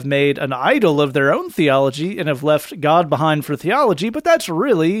they have made an idol of their own theology and have left God behind for theology, but that's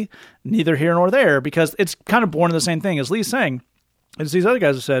really neither here nor there because it's kind of born of the same thing as Lee's saying. As these other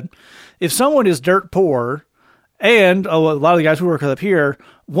guys have said, if someone is dirt poor, and a lot of the guys who work up here,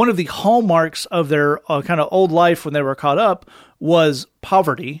 one of the hallmarks of their kind of old life when they were caught up was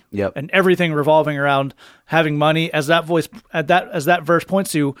poverty, and everything revolving around having money. As that verse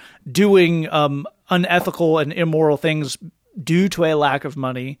points to, doing unethical and immoral things due to a lack of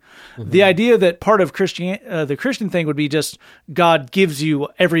money. Mm-hmm. The idea that part of the Christian thing would be just God gives you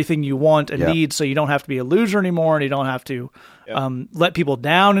everything you want and need, so you don't have to be a loser anymore, and you don't have to let people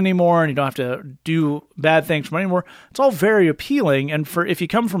down anymore, and you don't have to do bad things for money anymore. It's all very appealing, and if you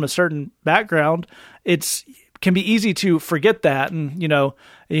come from a certain background, can be easy to forget that. And, you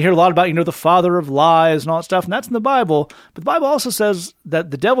hear a lot about, the father of lies and all that stuff, and that's in the Bible. But the Bible also says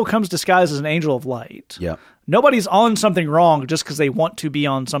that the devil comes disguised as an angel of light. Yeah. Nobody's on something wrong just because they want to be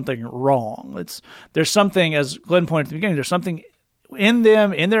on something wrong. There's something, as Glenn pointed at the beginning, there's something in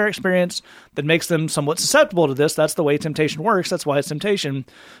them, in their experience, that makes them somewhat susceptible to this. That's the way temptation works. That's why it's temptation.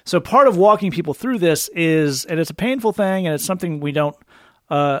 So part of walking people through this is, and it's a painful thing, and it's something we don't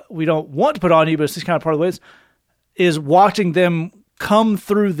want to put on you, but it's just kind of part of the ways, is watching them come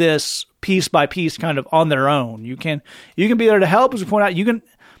through this piece by piece kind of on their own. You can be there to help, as we point out. You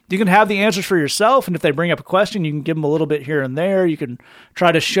can have the answers for yourself, and if they bring up a question, you can give them a little bit here and there. You can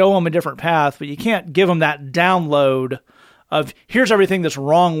try to show them a different path, but you can't give them that download of here's everything that's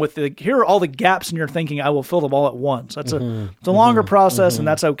wrong with here are all the gaps in your thinking. I will fill them all at once. It's a longer process, and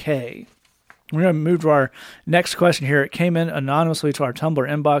that's okay. We're going to move to our next question here. It came in anonymously to our Tumblr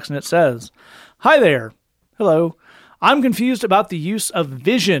inbox, and it says, "Hi there. Hello. I'm confused about the use of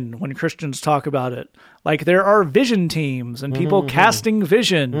vision when Christians talk about it. Like there are vision teams and people casting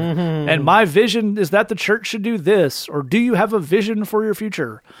vision. And my vision is that the church should do this. Or do you have a vision for your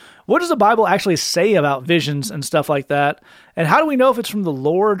future? What does the Bible actually say about visions and stuff like that? And how do we know if it's from the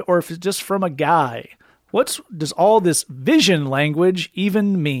Lord or if it's just from a guy? What does all this vision language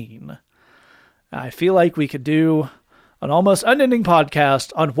even mean?" I feel like we could do an almost unending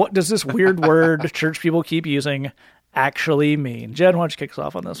podcast on what does this weird word church people keep using actually mean. Jed, why don't you kick us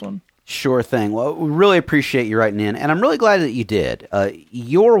off on this one? Sure thing. Well, we really appreciate you writing in, and I'm really glad that you did.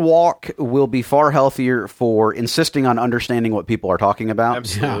 Your walk will be far healthier for insisting on understanding what people are talking about.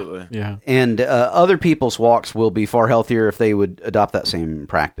 Absolutely. Yeah. And other people's walks will be far healthier if they would adopt that same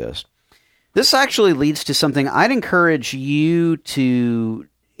practice. This actually leads to something I'd encourage you to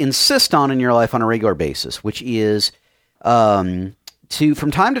insist on in your life on a regular basis, which is to,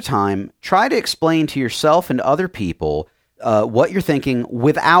 from time to time, try to explain to yourself and other people what you're thinking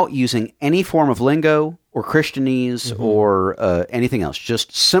without using any form of lingo or Christianese or anything else.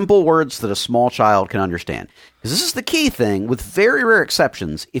 Just simple words that a small child can understand. Because this is the key thing, with very rare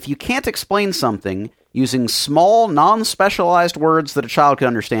exceptions. If you can't explain something using small, non-specialized words that a child can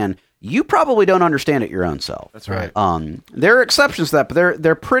understand, you probably don't understand it your own self. That's right. There are exceptions to that, but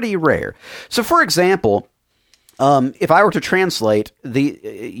they're pretty rare. So, for example, if I were to translate,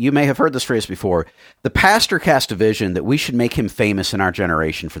 you may have heard this phrase before, the pastor cast a vision that we should make him famous in our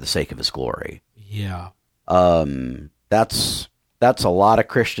generation for the sake of his glory. Yeah. That's a lot of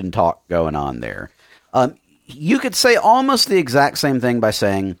Christian talk going on there. You could say almost the exact same thing by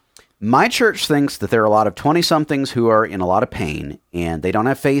saying, my church thinks that there are a lot of 20-somethings who are in a lot of pain, and they don't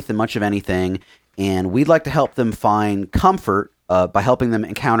have faith in much of anything, and we'd like to help them find comfort by helping them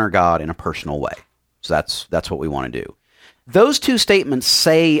encounter God in a personal way. So that's what we want to do. Those two statements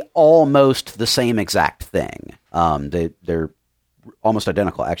say almost the same exact thing. They're almost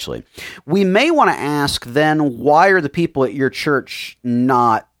identical, actually. We may want to ask then, why are the people at your church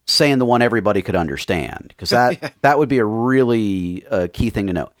not saying the one everybody could understand? Because that would be a really key thing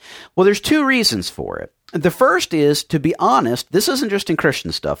to know. Well, there's two reasons for it. The first is, to be honest, this isn't just in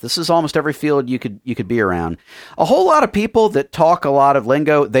Christian stuff. This is almost every field you could be around. A whole lot of people that talk a lot of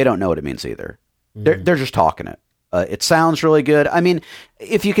lingo, they don't know what it means either. They're just talking it. It sounds really good. I mean,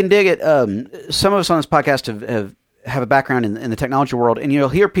 if you can dig it, some of us on this podcast have a background in the technology world, and you'll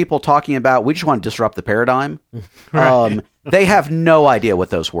hear people talking about, we just want to disrupt the paradigm. Right. They have no idea what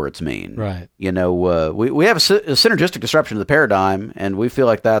those words mean. Right. You know, we have a synergistic disruption of the paradigm, and we feel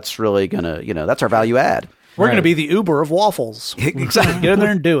like that's really going to, that's our value add. We're going to be the Uber of waffles. Exactly. Get in there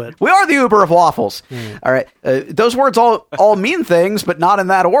and do it. We are the Uber of waffles. All right. Those words all mean things, but not in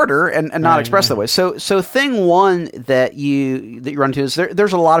that order and not expressed that way. So thing one that you run into is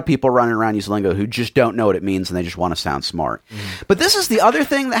there's a lot of people running around using lingo who just don't know what it means and they just want to sound smart. But this is the other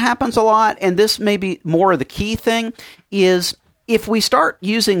thing that happens a lot, and this may be more of the key thing, is if we start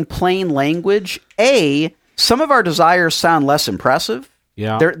using plain language, some of our desires sound less impressive.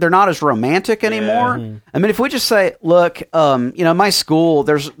 Yeah. They're not as romantic anymore. Yeah. I mean, if we just say, look, my school,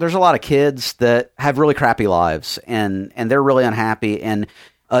 there's a lot of kids that have really crappy lives and they're really unhappy, and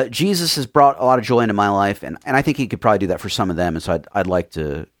Jesus has brought a lot of joy into my life, and I think he could probably do that for some of them, and so I'd like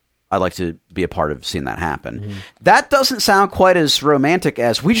to be a part of seeing that happen. That doesn't sound quite as romantic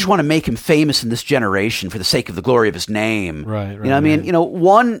as, we just want to make him famous in this generation for the sake of the glory of his name. Right. I mean,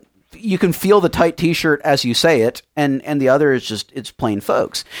 one, you can feel the tight T-shirt as you say it, and the other is just, it's plain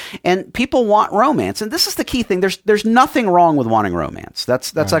folks. And people want romance, and this is the key thing. There's nothing wrong with wanting romance.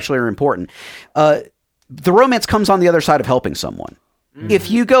 That's right. Actually important. The romance comes on the other side of helping someone.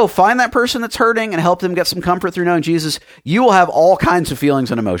 If you go find that person that's hurting and help them get some comfort through knowing Jesus, you will have all kinds of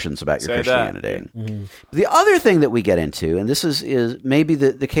feelings and emotions about your Christianity. The other thing that we get into, and this is maybe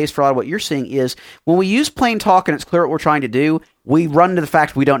the case for a lot of what you're seeing, is when we use plain talk and it's clear what we're trying to do, we run into the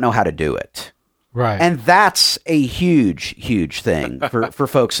fact we don't know how to do it. Right. And that's a huge, huge thing for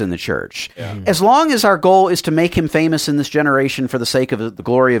folks in the church. Yeah. As long as our goal is to make him famous in this generation for the sake of the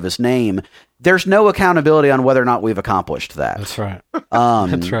glory of his name, there's no accountability on whether or not we've accomplished that. That's right.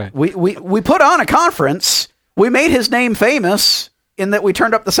 That's right. We put on a conference. We made his name famous in that we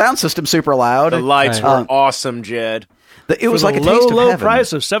turned up the sound system super loud. The lights were awesome, Jed. It was like a taste of low heaven.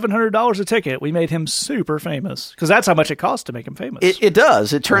 Price of $700 a ticket. We made him super famous because that's how much it costs to make him famous. It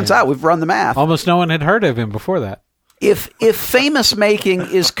does. It turns out we've run the math. Almost no one had heard of him before that. If famous making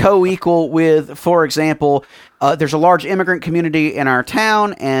is co-equal with, for example, there's a large immigrant community in our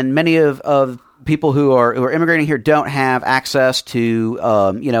town, and many of people who are immigrating here don't have access to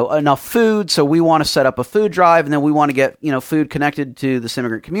enough food, so we want to set up a food drive, and then we want to get food connected to this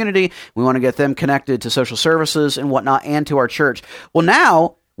immigrant community. We want to get them connected to social services and whatnot, and to our church. Well,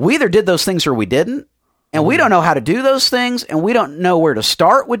 now we either did those things or we didn't. And we don't know how to do those things, and we don't know where to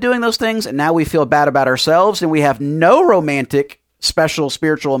start with doing those things, and now we feel bad about ourselves, and we have no romantic, special,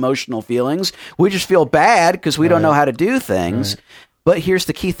 spiritual, emotional feelings. We just feel bad because we don't know how to do things. Right. But here's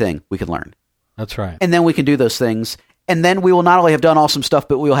the key thing we can learn. That's right. And then we can do those things, and then we will not only have done awesome stuff,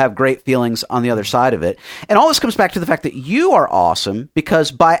 but we will have great feelings on the other side of it. And all this comes back to the fact that you are awesome,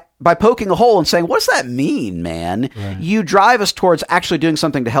 because by poking a hole and saying, what does that mean, man? Right. You drive us towards actually doing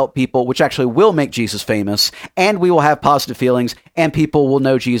something to help people, which actually will make Jesus famous, and we will have positive feelings, and people will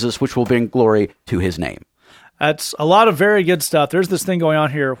know Jesus, which will bring glory to his name. That's a lot of very good stuff. There's this thing going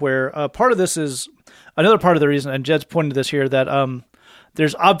on here where part of this is another part of the reason, and Jed's pointed to this here, that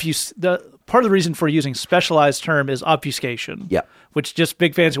there's part of the reason for using specialized term is obfuscation. Yeah. Which just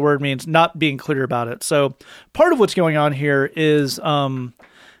big fancy word means not being clear about it. So part of what's going on here is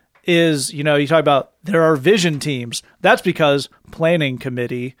you talk about there are vision teams. That's because planning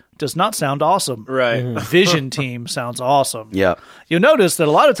committee does not sound awesome. Right. Vision team sounds awesome. Yeah. You'll notice that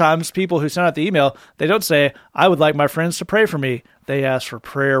a lot of times people who send out the email, they don't say, I would like my friends to pray for me. They ask for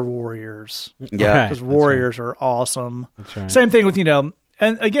prayer warriors. Yeah. Because warriors are awesome. That's right. Same thing with,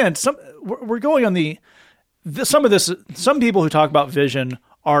 and again, we're going on some people who talk about vision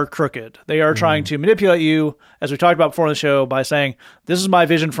are crooked. They are trying to manipulate you, as we talked about before on the show, by saying, this is my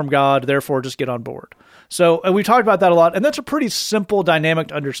vision from God, therefore just get on board. So we talked about that a lot, and that's a pretty simple dynamic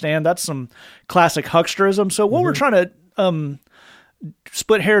to understand. That's some classic hucksterism. So what we're trying to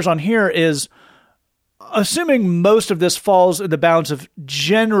split hairs on here is, assuming most of this falls in the bounds of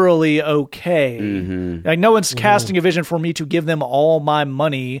generally okay. Like no one's casting a vision for me to give them all my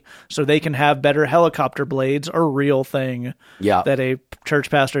money so they can have better helicopter blades, a real thing that a church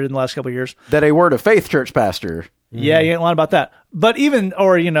pastor did in the last couple of years. That a Word of Faith church pastor. Yeah, you ain't lying about that. But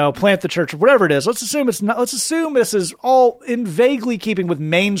plant the church, or whatever it is. Let's assume this is all in vaguely keeping with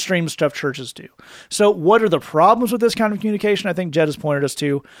mainstream stuff churches do. So what are the problems with this kind of communication? I think Jed has pointed us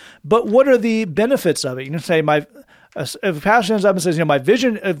to. But what are the benefits of it? You can say, if a pastor stands up and says, my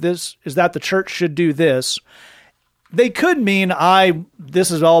vision of this is that the church should do this. They could mean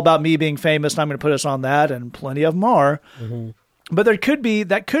this is all about me being famous, and I'm going to put us on that, and plenty of them are. But that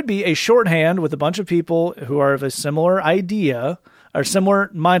could be a shorthand with a bunch of people who are of a similar idea or similar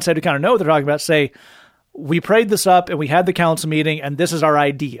mindset who kind of know what they're talking about. Say, we prayed this up and we had the council meeting and this is our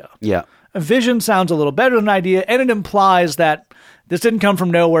idea. Yeah. A vision sounds a little better than an idea, and it implies that this didn't come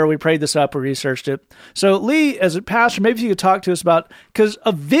from nowhere. We prayed this up, we researched it. So Lee, as a pastor, maybe you could talk to us about, because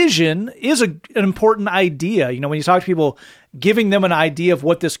a vision is an important idea. When you talk to people, giving them an idea of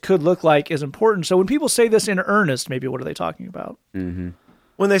what this could look like is important. So when people say this in earnest, maybe what are they talking about? When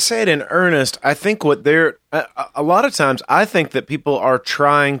they say it in earnest, I think a lot of times I think that people are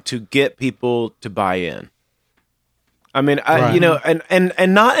trying to get people to buy in. I mean, right.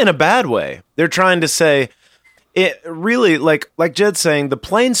 And not in a bad way. They're trying to say it really, like Jed's saying, the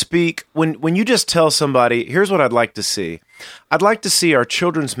plain speak, when you just tell somebody, here's what I'd like to see. I'd like to see our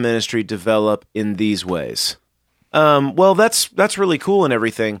children's ministry develop in these ways. Well, that's really cool and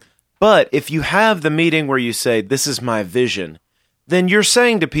everything. But if you have the meeting where you say, this is my vision, then you're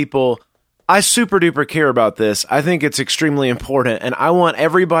saying to people, I super duper care about this. I think it's extremely important, and I want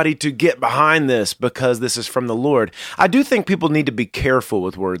everybody to get behind this because this is from the Lord. I do think people need to be careful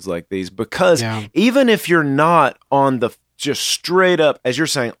with words like these, because even if you're not on the just straight up, as you're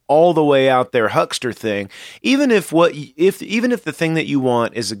saying, all the way out there huckster thing, even if the thing that you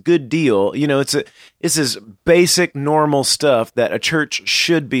want is a good deal, it's this basic normal stuff that a church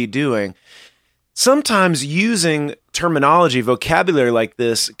should be doing. Sometimes using terminology, vocabulary like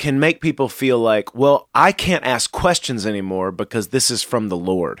this can make people feel like, well, I can't ask questions anymore because this is from the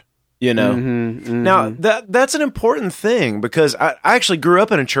Lord. Now that's an important thing, because I actually grew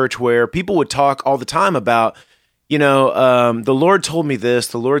up in a church where people would talk all the time about, the Lord told me this,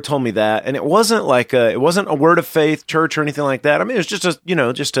 the Lord told me that, and it wasn't a Word of Faith church or anything like that. I mean, it was just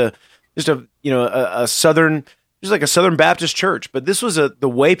a Southern. It was like a Southern Baptist church, but this was the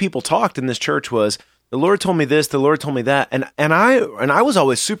way people talked in this church was, the Lord told me this, the Lord told me that, and I was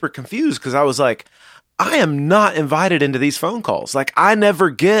always super confused, because I was like, I am not invited into these phone calls. Like, I never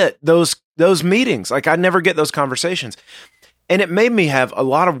get those meetings. Like, I never get those conversations, and it made me have a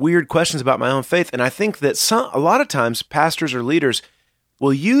lot of weird questions about my own faith. And I think that a lot of times pastors or leaders,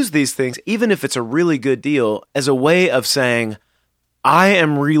 will use these things, even if it's a really good deal, as a way of saying, I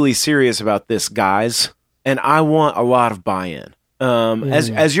am really serious about this, guys, and I want a lot of buy-in.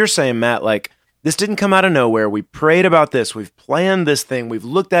 As you're saying, Matt, like, this didn't come out of nowhere. We prayed about this. We've planned this thing. We've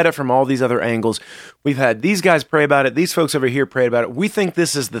looked at it from all these other angles. We've had these guys pray about it. These folks over here prayed about it. We think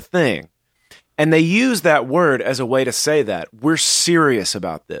this is the thing. And they use that word as a way to say that. We're serious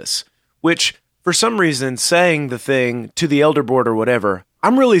about this, which for some reason saying the thing to the elder board or whatever,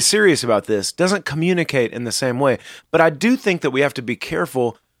 I'm really serious about this, doesn't communicate in the same way. But I do think that we have to be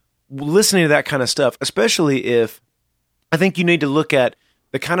careful listening to that kind of stuff, especially if I think you need to look at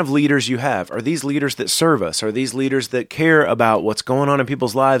the kind of leaders you have. Are these leaders that serve us? Are these leaders that care about what's going on in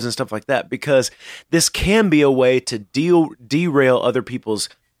people's lives and stuff like that? Because this can be a way to derail other people's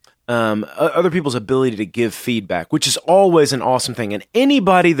ability to give feedback, which is always an awesome thing. And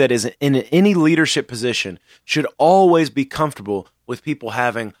anybody that is in any leadership position should always be comfortable with people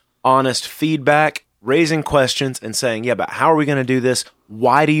having honest feedback, raising questions, and saying, yeah, but how are we going to do this?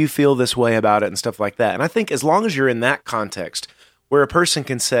 Why do you feel this way about it? And stuff like that. And I think as long as you're in that context, where a person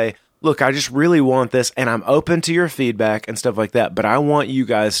can say, look, I just really want this, and I'm open to your feedback and stuff like that, but I want you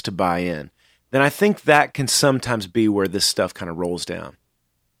guys to buy in, then I think that can sometimes be where this stuff kind of rolls down.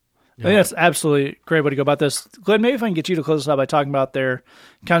 I think that's absolutely a great way to go about this. Glenn, maybe if I can get you to close this out by talking about their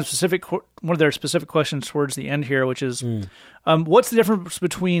kind of specific, one of their specific questions towards the end here, which is, what's the difference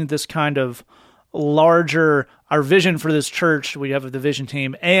between this kind of larger, our vision for this church, we have the vision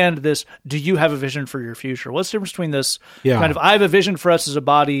team, and this, do you have a vision for your future? What's the difference between this kind of, I have a vision for us as a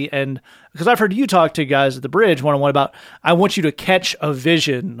body, and because I've heard you talk to guys at the Bridge one-on-one about, I want you to catch a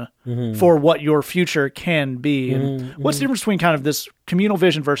vision for what your future can be. And what's the difference between kind of this communal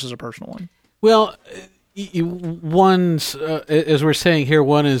vision versus a personal one? Well, one's, as we're saying here,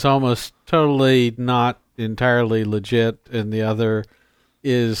 one is almost totally not entirely legit, and the other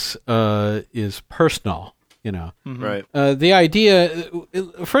is personal, you know. Right. The idea,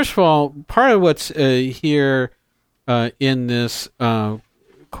 first of all, part of what's here in this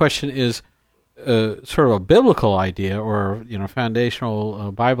question is sort of a biblical idea, or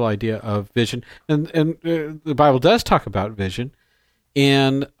foundational Bible idea of vision, and the Bible does talk about vision,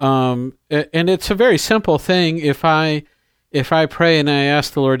 and it's a very simple thing. If I pray and I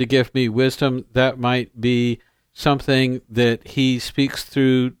ask the Lord to give me wisdom, that might be something that He speaks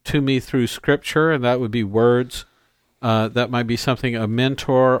to me through Scripture, and that would be words. That might be something a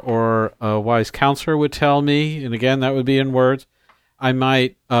mentor or a wise counselor would tell me, and again, that would be in words. I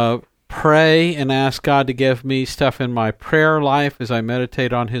might pray and ask God to give me stuff in my prayer life as I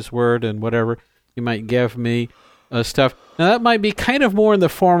meditate on His Word and whatever He might give me stuff. Now, that might be kind of more in the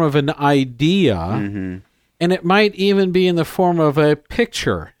form of an idea, and it might even be in the form of a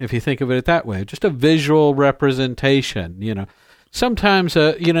picture, if you think of it that way, just a visual representation. Sometimes,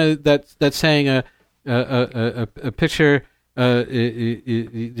 that's saying a picture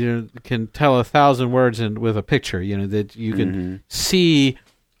can tell 1,000 words with a picture. That you can see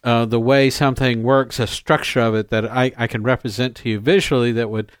the way something works, a structure of it that I can represent to you visually that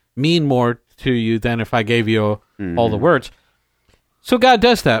would mean more to you than if I gave you all the words. So God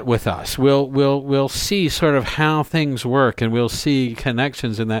does that with us. We'll see sort of how things work, and we'll see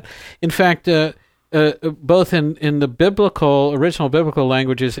connections in that. In fact, both in the original biblical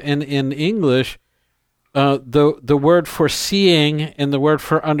languages and in English, the word for seeing and the word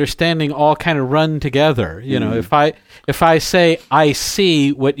for understanding all kind of run together. If I say I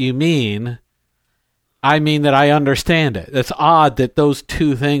see what you mean, I mean that I understand it. It's odd that those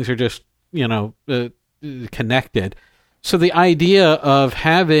two things are just connected. So the idea of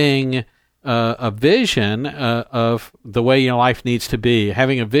having a vision of the way your life needs to be,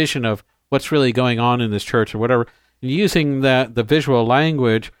 having a vision of what's really going on in this church or whatever, using the visual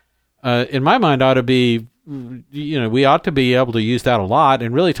language, in my mind, ought to be, we ought to be able to use that a lot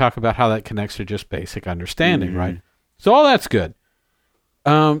and really talk about how that connects to just basic understanding, right? So all that's good.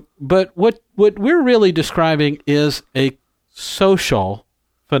 But what we're really describing is a social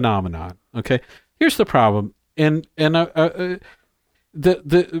phenomenon. Okay, here's the problem. And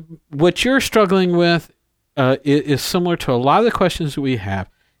what you're struggling with is similar to a lot of the questions that we have,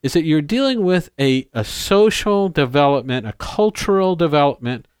 is that you're dealing with a social development, a cultural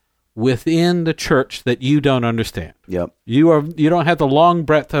development within the church that you don't understand. Yep. You don't have the long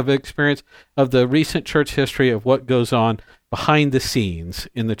breadth of experience of the recent church history of what goes on behind the scenes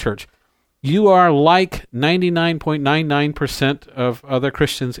in the church. You are like 99.99% of other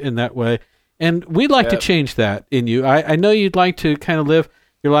Christians in that way. And we'd like to change that in you. I know you'd like to kind of live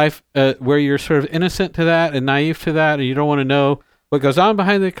your life where you're sort of innocent to that and naive to that, and you don't want to know what goes on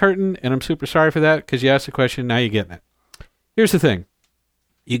behind the curtain, and I'm super sorry for that because you asked the question, now you're getting it. Here's the thing.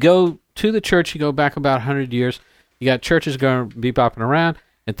 You go to the church, you go back about 100 years, you got churches going to be bopping around,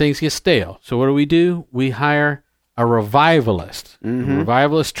 and things get stale. So what do? We hire a revivalist. Mm-hmm. A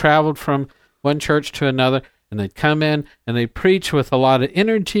revivalist traveled from one church to another, and they'd come in and they'd preach with a lot of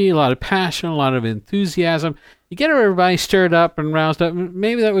energy, a lot of passion, a lot of enthusiasm. You get everybody stirred up and roused up.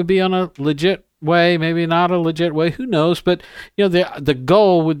 Maybe that would be on a legit way, maybe not a legit way, who knows? But the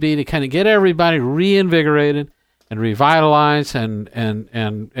goal would be to kind of get everybody reinvigorated and revitalized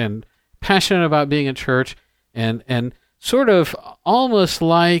and passionate about being in church, and sort of almost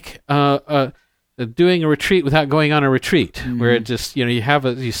like doing a retreat without going on a retreat, where it just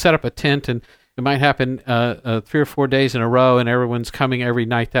you set up a tent, and it might happen 3 or 4 days in a row, and everyone's coming every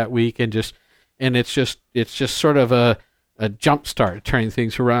night that week, and it's just sort of a jump start turning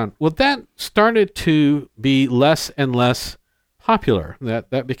things around. Well, that started to be less and less popular.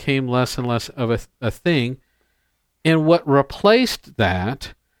 That became less and less of a thing, and what replaced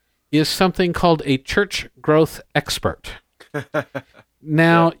that is something called a church growth expert.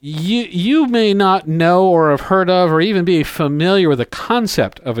 Now, you may not know or have heard of or even be familiar with the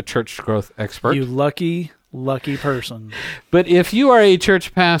concept of a church growth expert. You lucky person. But if you are a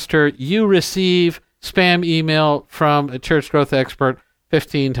church pastor, you receive spam email from a church growth expert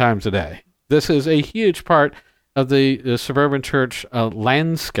 15 times a day. This is a huge part of the suburban church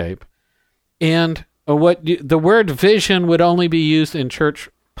landscape. And the word vision would only be used in church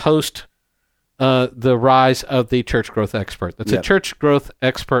post the rise of the church growth expert. That's a church growth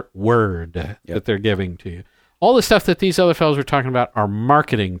expert word that they're giving to you. All the stuff that these other fellows were talking about are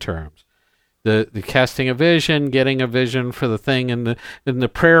marketing terms. The casting a vision, getting a vision for the thing, and the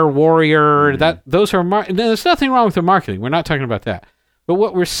prayer warrior. Those are there's nothing wrong with the marketing. We're not talking about that. But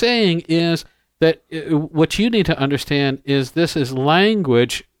what we're saying is that what you need to understand is this is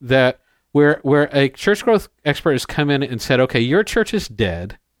language that where a church growth expert has come in and said, okay, your church is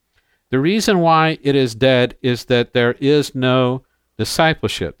dead. The reason why it is dead is that there is no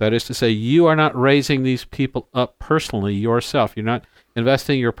discipleship. That is to say, you are not raising these people up personally yourself. You're not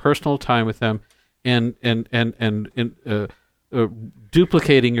investing your personal time with them and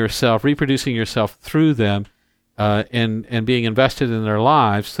duplicating yourself, reproducing yourself through them, and being invested in their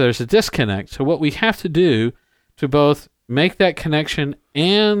lives. So there's a disconnect. So what we have to do to both make that connection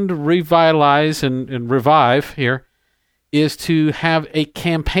and revitalize and revive here is to have a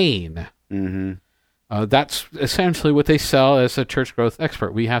campaign. Mm-hmm. That's essentially what they sell as a church growth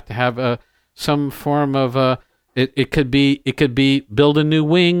expert. We have to have some form of it could be build a new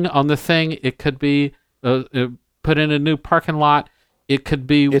wing on the thing. It could be put in a new parking lot. It could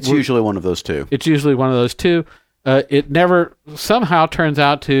be. It's usually one of those two. It's usually one of those two. It never somehow turns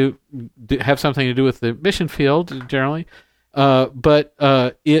out to have something to do with the mission field generally. But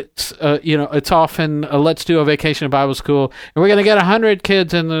it's often let's do a vacation Bible school, and we're going to get 100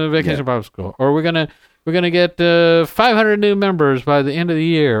 kids in the vacation Bible school, or we're going to get 500 new members by the end of the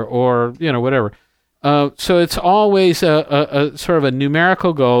year, or whatever. So it's always a sort of a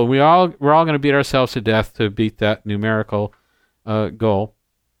numerical goal. We're all going to beat ourselves to death to beat that numerical goal.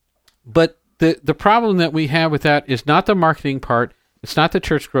 But the problem that we have with that is not the marketing part. It's not the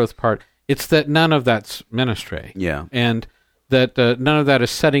church growth part. It's that none of that's ministry. Yeah. And that none of that is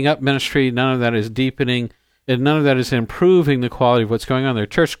setting up ministry, none of that is deepening, and none of that is improving the quality of what's going on there.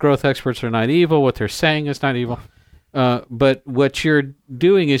 Church growth experts are not evil. What they're saying is not evil. But what you're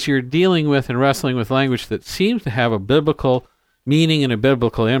doing is you're dealing with and wrestling with language that seems to have a biblical meaning and a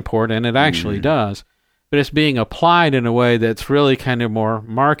biblical import, and it actually does. But it's being applied in a way that's really kind of more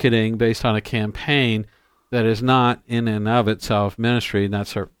marketing based on a campaign that is not in and of itself ministry, and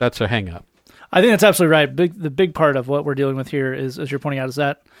that's a hang-up. I think that's absolutely right. The big part of what we're dealing with here is, as you're pointing out, is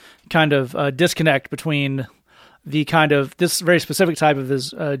that kind of disconnect between the kind of this very specific type of,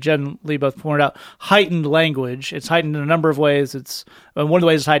 as Jen Lee both pointed out, heightened language. It's heightened in a number of ways. One of the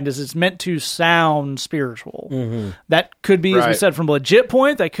ways it's heightened is it's meant to sound spiritual. Mm-hmm. That could be, as we said, from a legit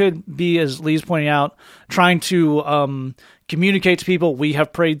point. That could be, as Lee's pointing out, trying to communicate to people, we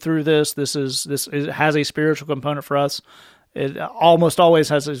have prayed through this. This has a spiritual component for us. It almost always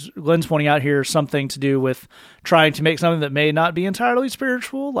has, as Glenn's pointing out here, something to do with trying to make something that may not be entirely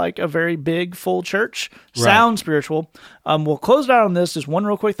spiritual, like a very big, full church, sound spiritual. We'll close it out on this. Just one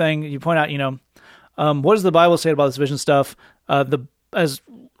real quick thing. You point out, what does the Bible say about this vision stuff? As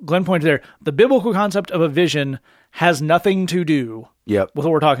Glenn pointed there, the biblical concept of a vision has nothing to do with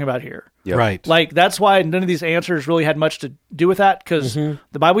what we're talking about here. Yep. Right. Like, that's why none of these answers really had much to do with that, because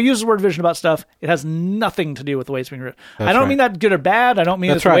the Bible uses the word vision about stuff. It has nothing to do with the way it's being written. I don't mean that good or bad. I don't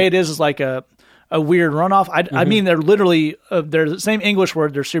mean that the way it is like a a weird runoff. I mean, they're literally they're the same English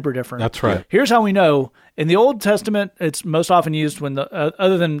word. They're super different. That's right. Here's how we know. In the Old Testament, it's most often used when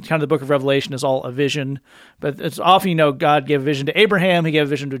other than kind of the book of Revelation is all a vision, but it's often, God gave a vision to Abraham, he gave a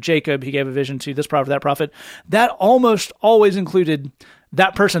vision to Jacob, he gave a vision to this prophet, that prophet. That almost always included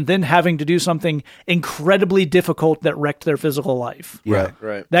that person then having to do something incredibly difficult that wrecked their physical life. Yeah.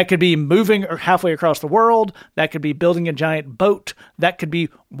 Right. That could be moving halfway across the world. That could be building a giant boat. That could be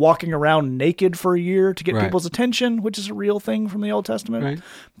walking around naked for a year to get Right. people's attention, which is a real thing from the Old Testament. Right.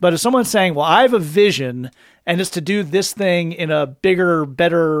 But if someone's saying, well, I have a vision and it's to do this thing in a bigger,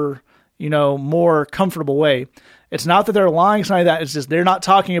 better, more comfortable way, it's not that they're lying, something like that. It's just they're not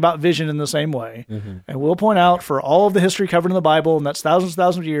talking about vision in the same way. Mm-hmm. And we'll point out for all of the history covered in the Bible, and that's thousands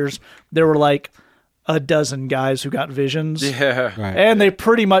of years, there were like a dozen guys who got visions. Yeah. Right. And they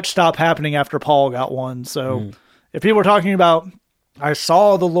pretty much stopped happening after Paul got one. So if people are talking about, I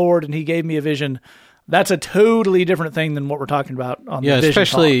saw the Lord and he gave me a vision, that's a totally different thing than what we're talking about on the vision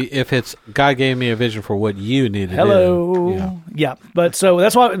especially talk. if it's God gave me a vision for what you need to Hello. do. Yeah. But so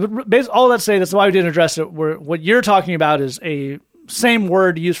that's why, all that to say, that's why we didn't address it. What you're talking about is a same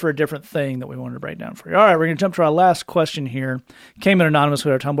word used for a different thing that we wanted to break down for you. All right, we're going to jump to our last question here. Came in anonymous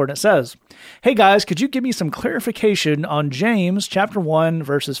with our Tumblr, and it says, hey guys, could you give me some clarification on James chapter 1,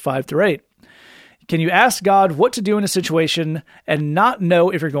 verses 5 through 8? Can you ask God what to do in a situation and not know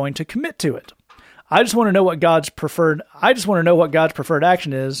if you're going to commit to it? I just want to know what God's preferred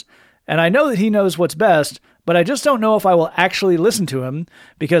action is, and I know that he knows what's best, but I just don't know if I will actually listen to him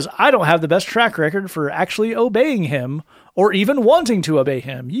because I don't have the best track record for actually obeying him or even wanting to obey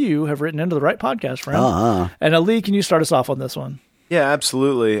him. You have written into the right podcast, friend. And Ali, can you start us off on this one? Yeah,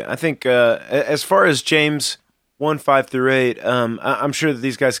 absolutely. I think as far as James 1, 5 through 8, I'm sure that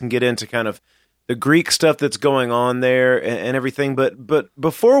these guys can get into kind of the Greek stuff that's going on there and everything. But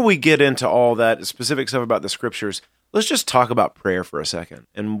before we get into all that specific stuff about the scriptures, let's just talk about prayer for a second.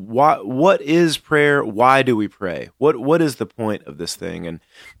 And what is prayer? Why do we pray? What is the point of this thing? And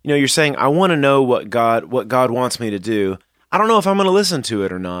you're saying, I want to know what God wants me to do. I don't know if I'm going to listen to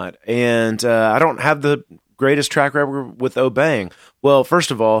it or not, and I don't have the greatest track record with obeying. Well,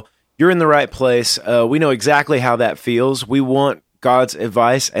 first of all, you're in the right place. We know exactly how that feels. We want God's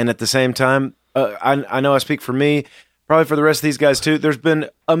advice, and at the same time, I know I speak for me, probably for the rest of these guys too. There's been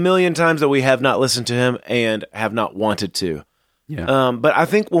a million times that we have not listened to him and have not wanted to. Yeah. But I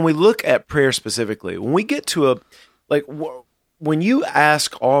think when we look at prayer specifically, when we get to when you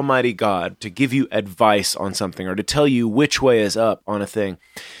ask Almighty God to give you advice on something or to tell you which way is up on a thing,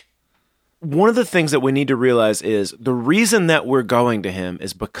 one of the things that we need to realize is the reason that we're going to him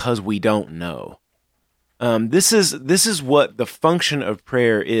is because we don't know. This is what the function of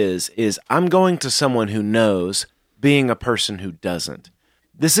prayer is I'm going to someone who knows, being a person who doesn't.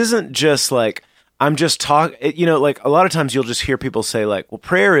 This isn't just like, I'm just talking, like a lot of times you'll just hear people say like, well,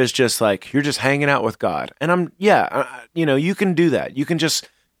 prayer is just like, you're just hanging out with God. And you can do that. You can just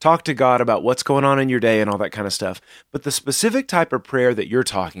talk to God about what's going on in your day and all that kind of stuff. But the specific type of prayer that you're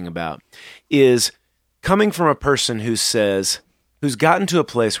talking about is coming from a person who's gotten to a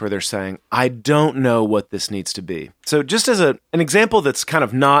place where they're saying, I don't know what this needs to be. So just as an example that's kind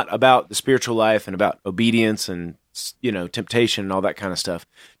of not about the spiritual life and about obedience and, temptation and all that kind of stuff,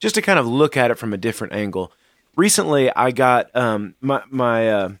 just to kind of look at it from a different angle. Recently, I got for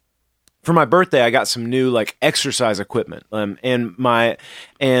my birthday, I got some new like exercise equipment. And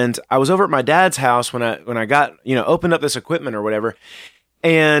I was over at my dad's house when I got, opened up this equipment or whatever.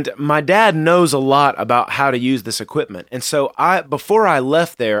 And my dad knows a lot about how to use this equipment. And so before I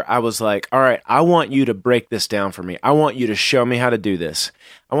left there, I was like, all right, I want you to break this down for me. I want you to show me how to do this.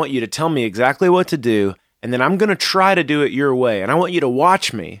 I want you to tell me exactly what to do. And then I'm going to try to do it your way. And I want you to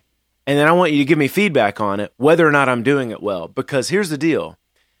watch me. And then I want you to give me feedback on it, whether or not I'm doing it well. Because here's the deal.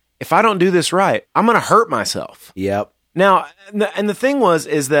 If I don't do this right, I'm going to hurt myself. Yep. Now, and the thing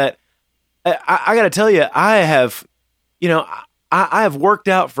is that I got to tell you, I have worked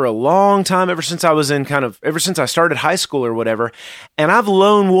out for a long time ever since I started high school or whatever. And I've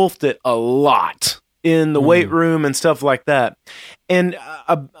lone wolfed it a lot in the weight room and stuff like that. And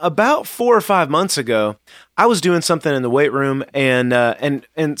about 4 or 5 months ago, I was doing something in the weight room and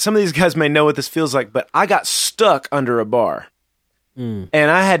some of these guys may know what this feels like, but I got stuck under a bar. And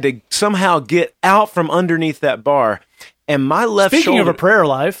I had to somehow get out from underneath that bar. And my left shoulder... Speaking of a prayer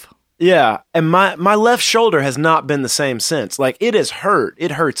life... Yeah, and my left shoulder has not been the same since. Like, it has hurt.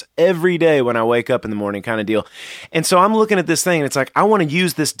 It hurts every day when I wake up in the morning kind of deal. And so I'm looking at this thing, and it's like, I want to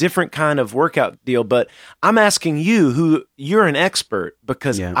use this different kind of workout deal, but I'm asking you, who you're an expert,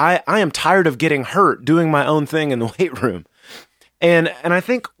 because I am tired of getting hurt doing my own thing in the weight room. And I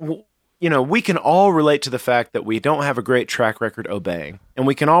think we can all relate to the fact that we don't have a great track record obeying. And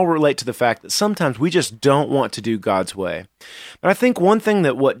we can all relate to the fact that sometimes we just don't want to do God's way. But I think one thing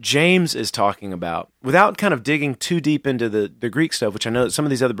that what James is talking about, without kind of digging too deep into the Greek stuff, which I know that some of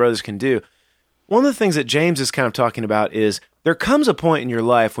these other brothers can do, one of the things that James is kind of talking about is there comes a point in your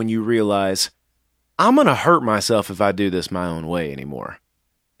life when you realize, I'm going to hurt myself if I do this my own way anymore.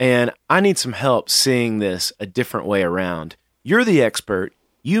 And I need some help seeing this a different way around. You're the expert.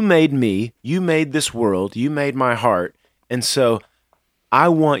 You made me, you made this world, you made my heart, and so I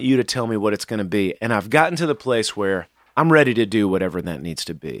want you to tell me what it's going to be. And I've gotten to the place where I'm ready to do whatever that needs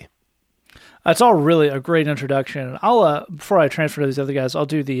to be. It's all really a great introduction. I'll before I transfer to these other guys, I'll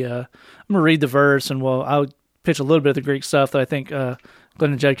do the. I'm gonna read the verse, and I'll pitch a little bit of the Greek stuff that I think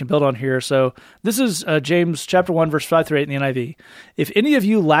Glenn and Jed can build on here. So this is James chapter 1, verse 5-8 in the NIV. If any of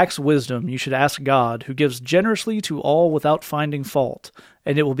you lacks wisdom, you should ask God, who gives generously to all without finding fault,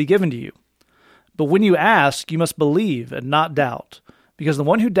 and it will be given to you. But when you ask, you must believe and not doubt, because the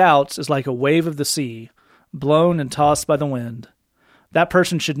one who doubts is like a wave of the sea, blown and tossed by the wind. That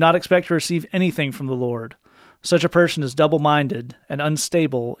person should not expect to receive anything from the Lord. Such a person is double-minded and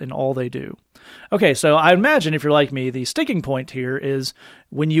unstable in all they do. Okay, so I imagine if you're like me, the sticking point here is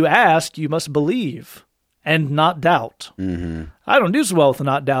when you ask, you must believe and not doubt. Mm-hmm. I don't do so well with the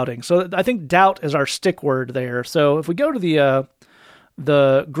not doubting. So I think doubt is our stick word there. So if we go to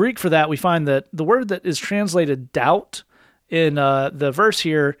the Greek for that, we find that the word that is translated doubt in the verse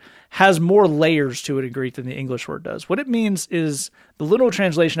here has more layers to it in Greek than the English word does. What it means is, the literal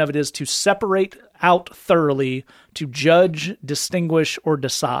translation of it is to separate out thoroughly, to judge, distinguish, or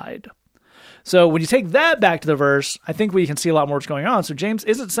decide. So when you take that back to the verse, I think we can see a lot more what's going on. So James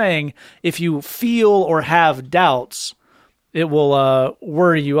isn't saying if you feel or have doubts, it will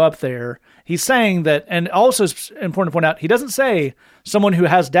worry you up there. He's saying that, and also it's important to point out, he doesn't say someone who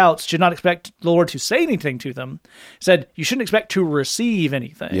has doubts should not expect the Lord to say anything to them. He said you shouldn't expect to receive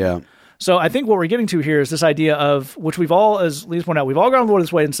anything. Yeah. So I think what we're getting to here is this idea of, which we've all, as Lee's pointed out, we've all gone to the Lord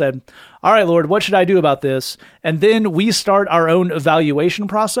this way and said, all right, Lord, what should I do about this? And then we start our own evaluation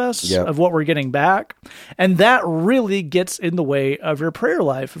process of what we're getting back. And that really gets in the way of your prayer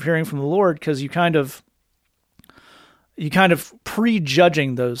life, of hearing from the Lord, because you kind of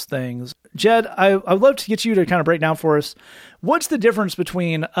prejudging those things. Jed, I'd love to get you to kind of break down for us, what's the difference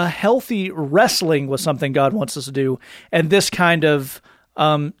between a healthy wrestling with something God wants us to do and this kind of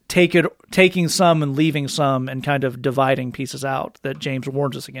taking some and leaving some and kind of dividing pieces out that James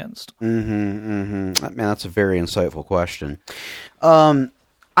warns us against? Man, that's a very insightful question.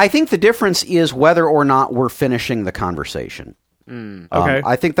 I think the difference is whether or not we're finishing the conversation. Okay.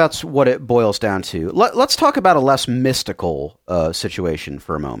 I think that's what it boils down to. Let's talk about a less mystical situation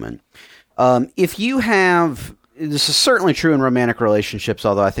for a moment. If you have, this is certainly true in romantic relationships,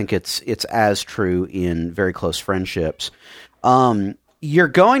 although I think it's as true in very close friendships. You're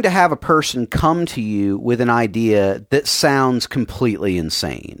going to have a person come to you with an idea that sounds completely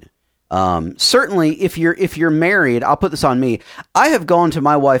insane. Certainly, if you're married, I'll put this on me. I have gone to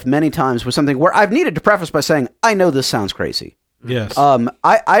my wife many times with something where I've needed to preface by saying, I know this sounds crazy. Yes.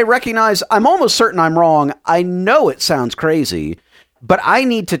 I recognize, I'm almost certain I'm wrong. I know it sounds crazy, but I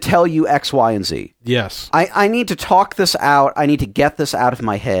need to tell you X, Y, and Z. Yes. I need to talk this out. I need to get this out of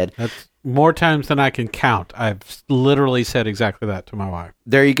my head. That's more times than I can count. I've literally said exactly that to my wife.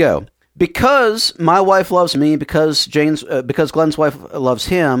 There you go. Because my wife loves me, because Glenn's wife loves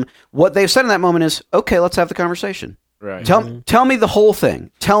him, what they've said in that moment is, okay, let's have the conversation. Right. Tell me the whole thing.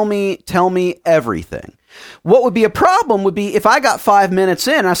 Tell me everything. What would be a problem would be if I got 5 minutes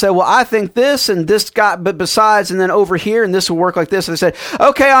in and I said, well, I think this and this got, but besides, and then over here, and this will work like this. And they said,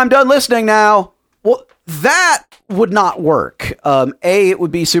 okay, I'm done listening now. Well, that would not work. It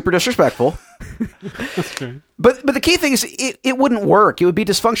would be super disrespectful. That's true. But the key thing is it wouldn't work. It would be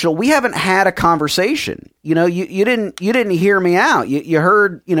dysfunctional. We haven't had a conversation. You know, you didn't hear me out. You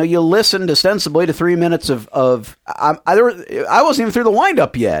heard, you listened ostensibly to 3 minutes of I wasn't even through the wind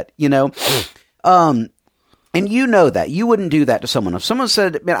up yet, and you know that. You wouldn't do that to someone. If someone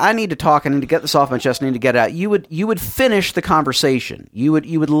said, man, I need to talk, I need to get this off my chest, I need to get it out, you would finish the conversation. You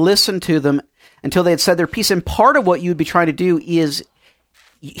would listen to them until they had said their piece. And part of what you'd be trying to do is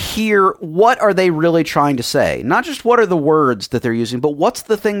hear what are they really trying to say. Not just what are the words that they're using, but what's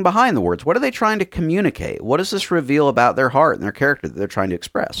the thing behind the words. What are they trying to communicate? What does this reveal about their heart and their character that they're trying to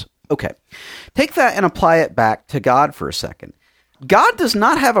express? Okay. Take that and apply it back to God for a second. God does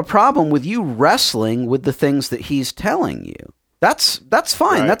not have a problem with you wrestling with the things that he's telling you. That's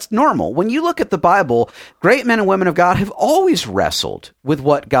fine. Right. That's normal. When you look at the Bible, great men and women of God have always wrestled with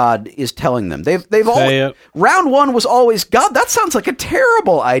what God is telling them. They've all round one was always, God, that sounds like a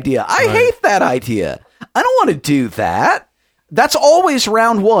terrible idea. I hate that idea. I don't want to do that. That's always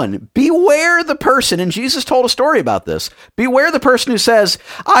round one. Beware the person, and Jesus told a story about this. Beware the person who says,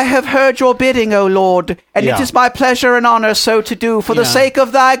 I have heard your bidding, O Lord, and it is my pleasure and honor so to do for the sake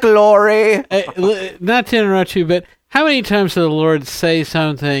of thy glory. Not to interrupt you, but how many times does the Lord say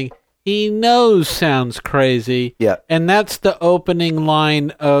something he knows sounds crazy? Yeah. And that's the opening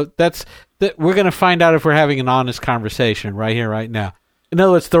line of we're going to find out if we're having an honest conversation right here, right now. In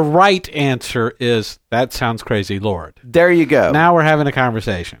other words, the right answer is, that sounds crazy, Lord. There you go. Now we're having a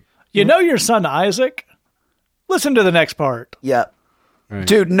conversation. You know your son Isaac? Listen to the next part. Yeah. Right.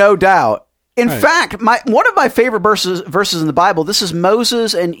 Dude, no doubt. In fact, one of my favorite verses in the Bible, this is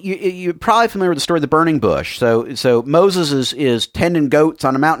Moses, and you're probably familiar with the story of the burning bush. So Moses is tending goats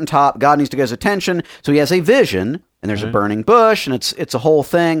on a mountaintop. God needs to get his attention, so he has a vision, and there's a burning bush, and it's a whole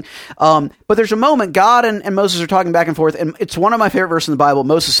thing. But there's a moment, God and Moses are talking back and forth, and it's one of my favorite verses in the Bible.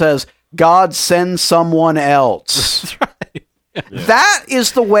 Moses says, God send someone else. That's right. Yeah. That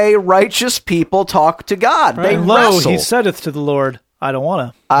is the way righteous people talk to God. Right. They wrestle. He saitheth to the Lord, I don't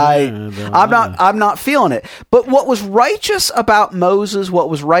want to. I'm not feeling it. But what was righteous about Moses, what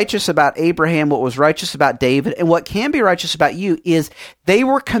was righteous about Abraham, what was righteous about David, and what can be righteous about you is they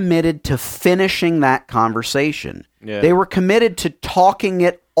were committed to finishing that conversation. Yeah. They were committed to talking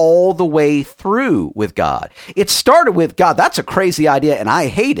it all the way through with God. It started with, God, that's a crazy idea and I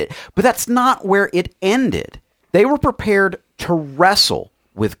hate it. But that's not where it ended. They were prepared to wrestle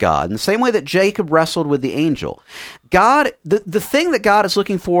with God in the same way that Jacob wrestled with the angel. God, the thing that God is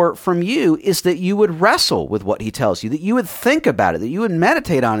looking for from you is that you would wrestle with what he tells you, that you would think about it, that you would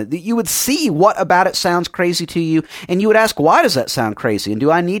meditate on it, that you would see what about it sounds crazy to you, and you would ask, why does that sound crazy? And do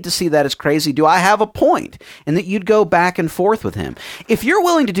I need to see that as crazy? Do I have a point? And that you'd go back and forth with him. If you're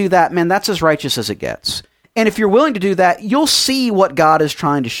willing to do that, man, that's as righteous as it gets. And if you're willing to do that, you'll see what God is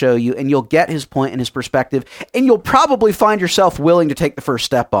trying to show you, and you'll get his point and his perspective, and you'll probably find yourself willing to take the first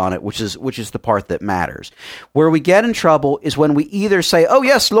step on it, which is the part that matters. Where we get in trouble is when we either say, oh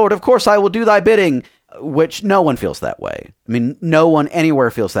yes, Lord, of course I will do thy bidding, which no one feels that way. I mean, no one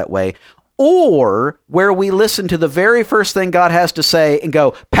anywhere feels that way. Or where we listen to the very first thing God has to say and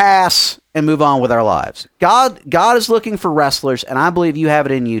go, pass, and move on with our lives. God is looking for wrestlers, and I believe you have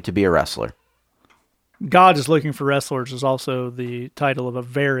it in you to be a wrestler. God is Looking for Wrestlers is also the title of a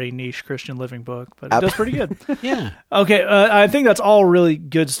very niche Christian living book, but it does pretty good. Yeah. Okay, I think that's all really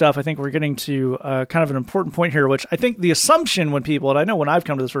good stuff. I think we're getting to kind of an important point here, which I think the assumption when people, and I know when I've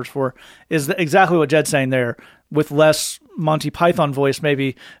come to this verse before, is exactly what Jed's saying there, with less Monty Python voice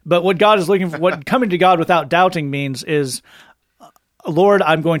maybe, but what God is looking for, what coming to God without doubting means is, Lord,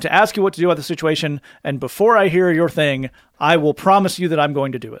 I'm going to ask you what to do about the situation, and before I hear your thing, I will promise you that I'm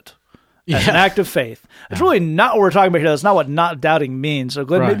going to do it. As an act of faith. It's really not what we're talking about here. That's not what not doubting means. So,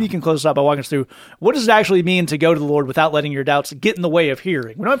 Glenn, maybe you can close this up by walking us through what does it actually mean to go to the Lord without letting your doubts get in the way of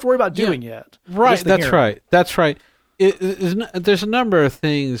hearing? We don't have to worry about doing yet. Right, that's hearing. Right. That's right. There's a number of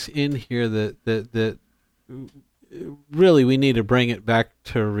things in here that really we need to bring it back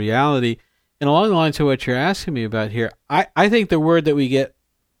to reality. And along the lines of what you're asking me about here, I think the word that we get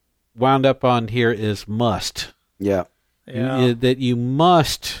wound up on here is must. Yeah. That you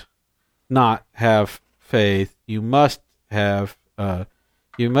must not have faith. You must have.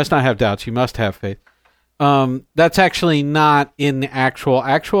 You must not have doubts. You must have faith. That's actually not in the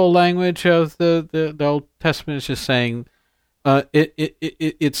actual language of the Old Testament. It's just saying.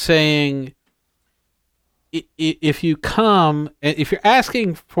 It's saying. If you come, if you're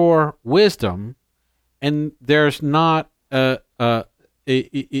asking for wisdom, and there's not you're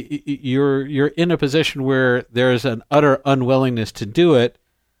in a position where there's an utter unwillingness to do it,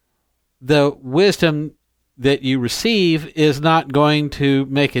 the wisdom that you receive is not going to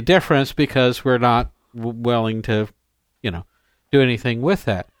make a difference because we're not willing to, do anything with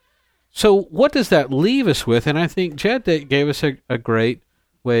that. So what does that leave us with? And I think Jed gave us a great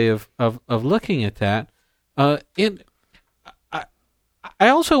way of looking at that. I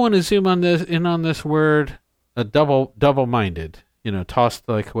also want to zoom on this word, double-minded. Tossed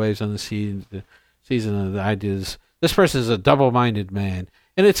like waves on the season of the ideas. This person is a double-minded man.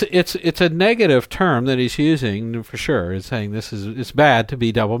 And it's a negative term that he's using for sure. It's saying it's bad to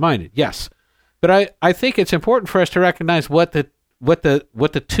be double-minded. Yes, but I think it's important for us to recognize what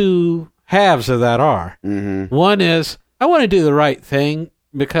the two halves of that are. Mm-hmm. One is I want to do the right thing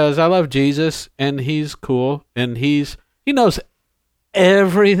because I love Jesus and he's cool and he knows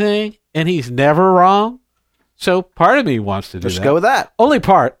everything and he's never wrong. So part of me wants to do Just that. go with that. Only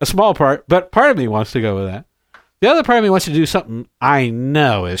part, a small part, but part of me wants to go with that. The other part of me wants to do something I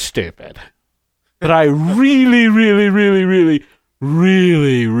know is stupid, but I really, really, really, really,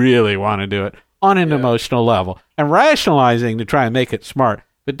 really, really want to do it on an emotional level. I'm rationalizing to try and make it smart,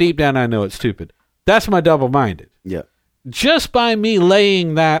 but deep down I know it's stupid. That's my double-minded. Yeah. Just by me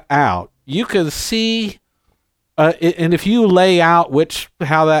laying that out, you can see, and if you lay out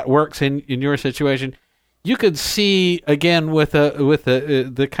how that works in your situation, you could see again with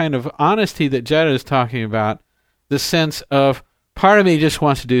the kind of honesty that Jetta is talking about, the sense of part of me just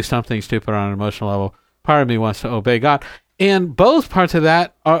wants to do something stupid on an emotional level, part of me wants to obey God, and both parts of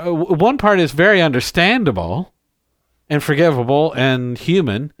that one part is very understandable and forgivable and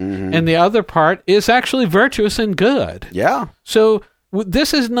human, and the other part is actually virtuous and good. Yeah. So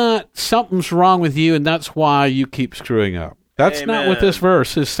this is not something's wrong with you, and that's why you keep screwing up. That's not what this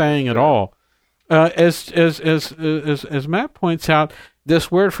verse is saying at all. As Matt points out, this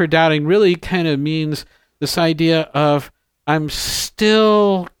word for doubting really kind of means this idea of I'm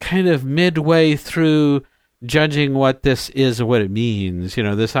still kind of midway through judging what this is or what it means.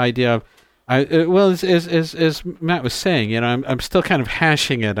 This idea of as Matt was saying, I'm still kind of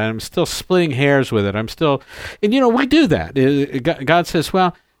hashing it. I'm still splitting hairs with it. I'm still, and we do that. God says,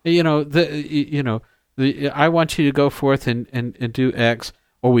 well, I want you to go forth and do X,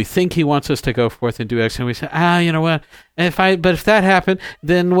 or we think He wants us to go forth and do X, and we say, you know what? But if that happened,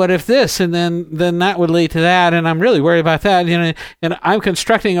 then what if this? And then that would lead to that, and I'm really worried about that. And I'm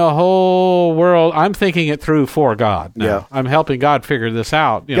constructing a whole world. I'm thinking it through for God. Now. Yeah. I'm helping God figure this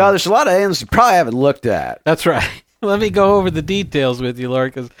out. God, there's a lot of ends you probably haven't looked at. That's right. Let me go over the details with you,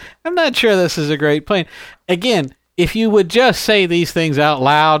 Lord, because I'm not sure this is a great plan. Again, if you would just say these things out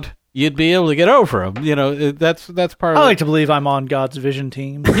loud, you'd be able to get over them. That's part of I like to believe I'm on God's vision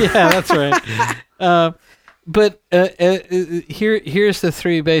team. Yeah, that's right. But here's the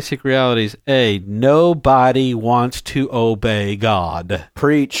three basic realities. A, nobody wants to obey God.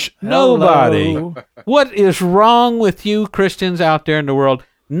 Preach. Nobody. Hello. What is wrong with you Christians out there in the world?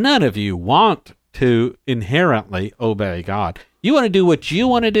 None of you want to inherently obey God. You want to do what you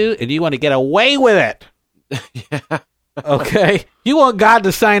want to do, and you want to get away with it. Okay? You want God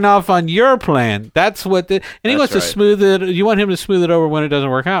to sign off on your plan. That's what and he wants to smooth it. You want him to smooth it over when it doesn't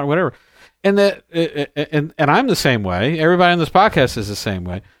work out or whatever. And and I'm the same way. Everybody on this podcast is the same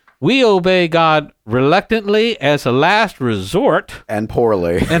way. We obey God reluctantly as a last resort. And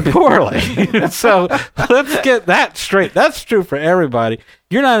poorly. So let's get that straight. That's true for everybody.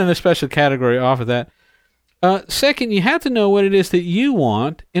 You're not in a special category off of that. Second, you have to know what it is that you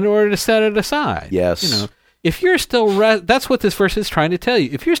want in order to set it aside. Yes. If you're still, that's what this verse is trying to tell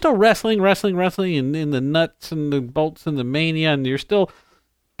you. If you're still wrestling in the nuts and the bolts and the mania, and you're still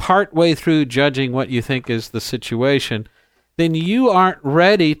part way through judging what you think is the situation, then you aren't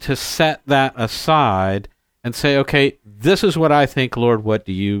ready to set that aside and say, okay, this is what I think, Lord, what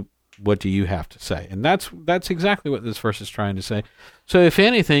do you have to say? And that's exactly what this verse is trying to say. So if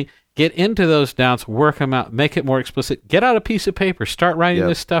anything, get into those doubts, work them out, make it more explicit. Get out a piece of paper, start writing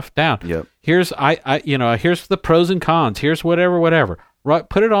this stuff down. Yep. Here's here's the pros and cons. Here's whatever. Right,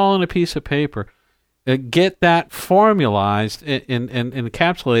 put it all on a piece of paper. Get that formalized and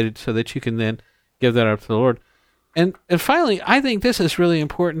encapsulated so that you can then give that up to the Lord. And finally, I think this is really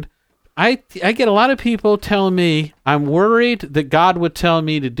important. I get a lot of people telling me I'm worried that God would tell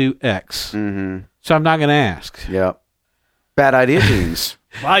me to do X, so I'm not going to ask. Yeah. Bad idea, genes.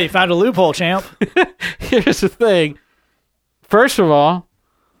 Wow, you found a loophole, champ. Here's the thing. First of all,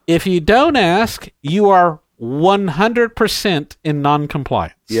 if you don't ask, you are 100% in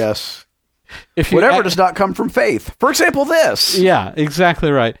non-compliance. Yes. If you Whatever does not come from faith. For example, this. Yeah,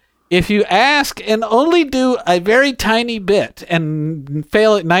 exactly right. If you ask and only do a very tiny bit and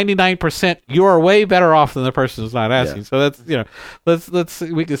fail at 99%, you are way better off than the person who's not asking. Yeah. So that's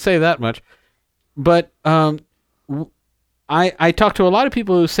we can say that much. But I talk to a lot of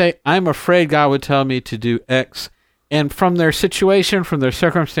people who say, I'm afraid God would tell me to do X. And from their situation, from their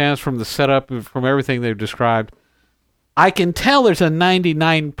circumstance, from the setup, from everything they've described, I can tell there's a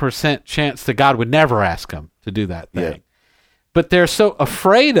 99% chance that God would never ask them to do that thing. Yeah. But they're so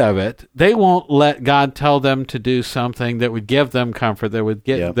afraid of it, they won't let God tell them to do something that would give them comfort, that would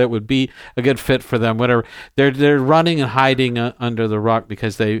that would be a good fit for them, whatever. They're running and hiding under the rock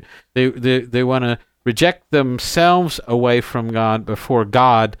because they want to reject themselves away from God before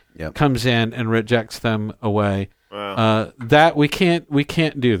God comes in and rejects them away. Wow. That we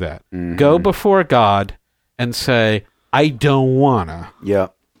can't do that. Mm-hmm. Go before God and say, I don't wanna. Yeah.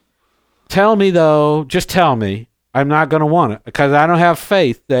 Tell me though, just tell me. I'm not going to want it because I don't have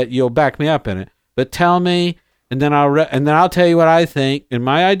faith that you'll back me up in it. But tell me and then I'll tell you what I think. And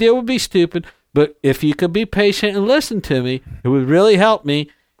my idea would be stupid, but if you could be patient and listen to me, it would really help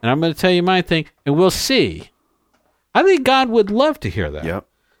me. And I'm going to tell you my thing, and we'll see. I think God would love to hear that. Yep.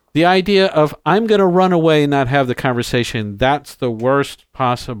 The idea of I'm going to run away and not have the conversation, that's the worst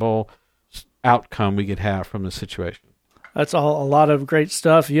possible outcome we could have from the situation. That's a lot of great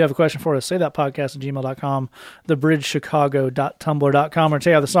stuff. If you have a question for us, say that podcast at gmail.com, thebridgechicago.tumblr.com. Or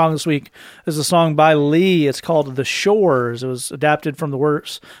tell you how the song this week is a song by Lee. It's called The Shores. It was adapted from the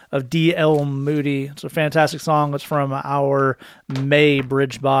works of D.L. Moody. It's a fantastic song. It's from our May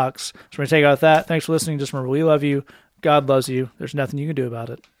Bridge box. So we're going to take out that. Thanks for listening. Just remember, we love you. God loves you. There's nothing you can do about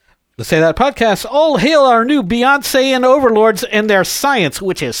it. Let's say that podcast. All hail our new Beyonce and overlords and their science,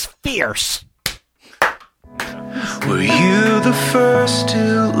 which is fierce. Were you the first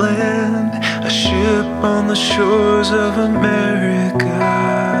to land a ship on the shores of America?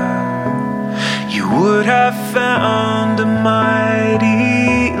 You would have found a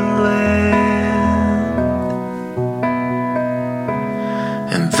mighty land.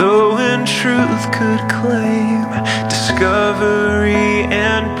 And though in truth could claim discovery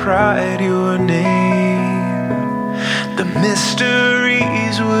and pride your name, the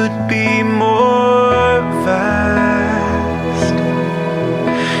mysteries would be more vast.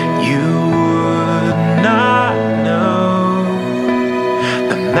 You would not know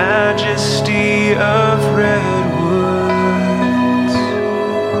the majesty of redwoods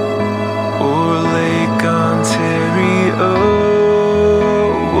or Lake Ontario.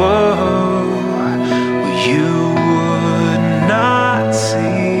 You would not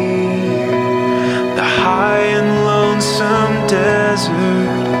see the high and lonesome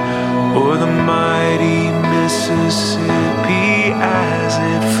desert or the mighty Mississippi as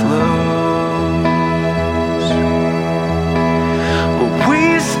it flows. But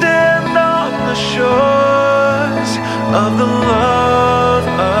we stand on the shores of the love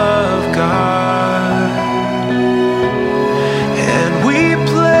of God, and we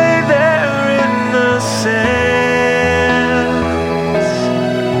play there in the sands.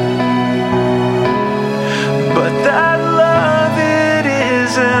 But that love, it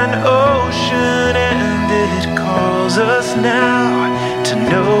is an ocean, and it calls us now to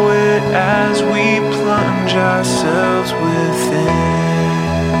know it as we plunge ourselves within.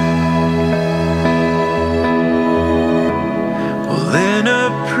 Well, in a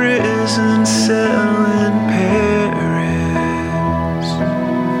prison cell in Paris,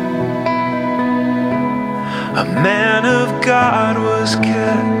 a man of God was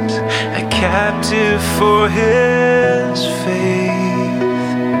kept a captive for his faith.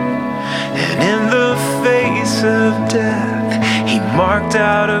 And in the face of death, he marked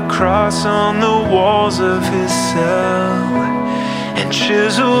out a cross on the walls of his cell, and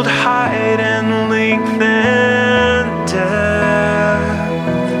chiseled height and length and depth.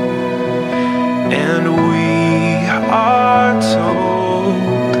 And we are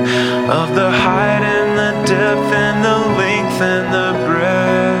told of the height and the depth and the length and the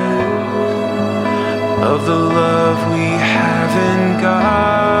breadth of the love we have in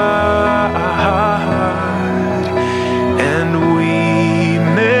God. And we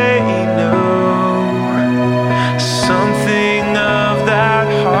may know something of that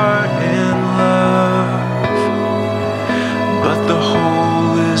heart and love, but the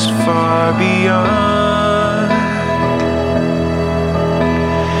whole is far beyond.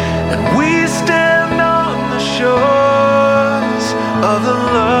 And we stand on the shores of the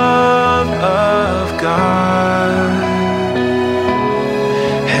love of God,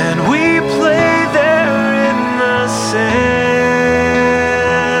 and we play there in the sands.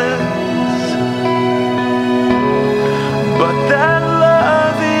 But that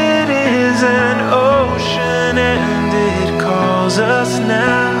love, it is an ocean, and it calls us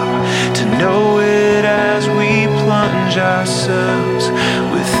now to know it as we plunge ourselves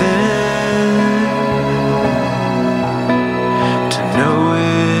within. To know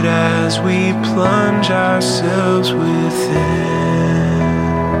it as we plunge ourselves within.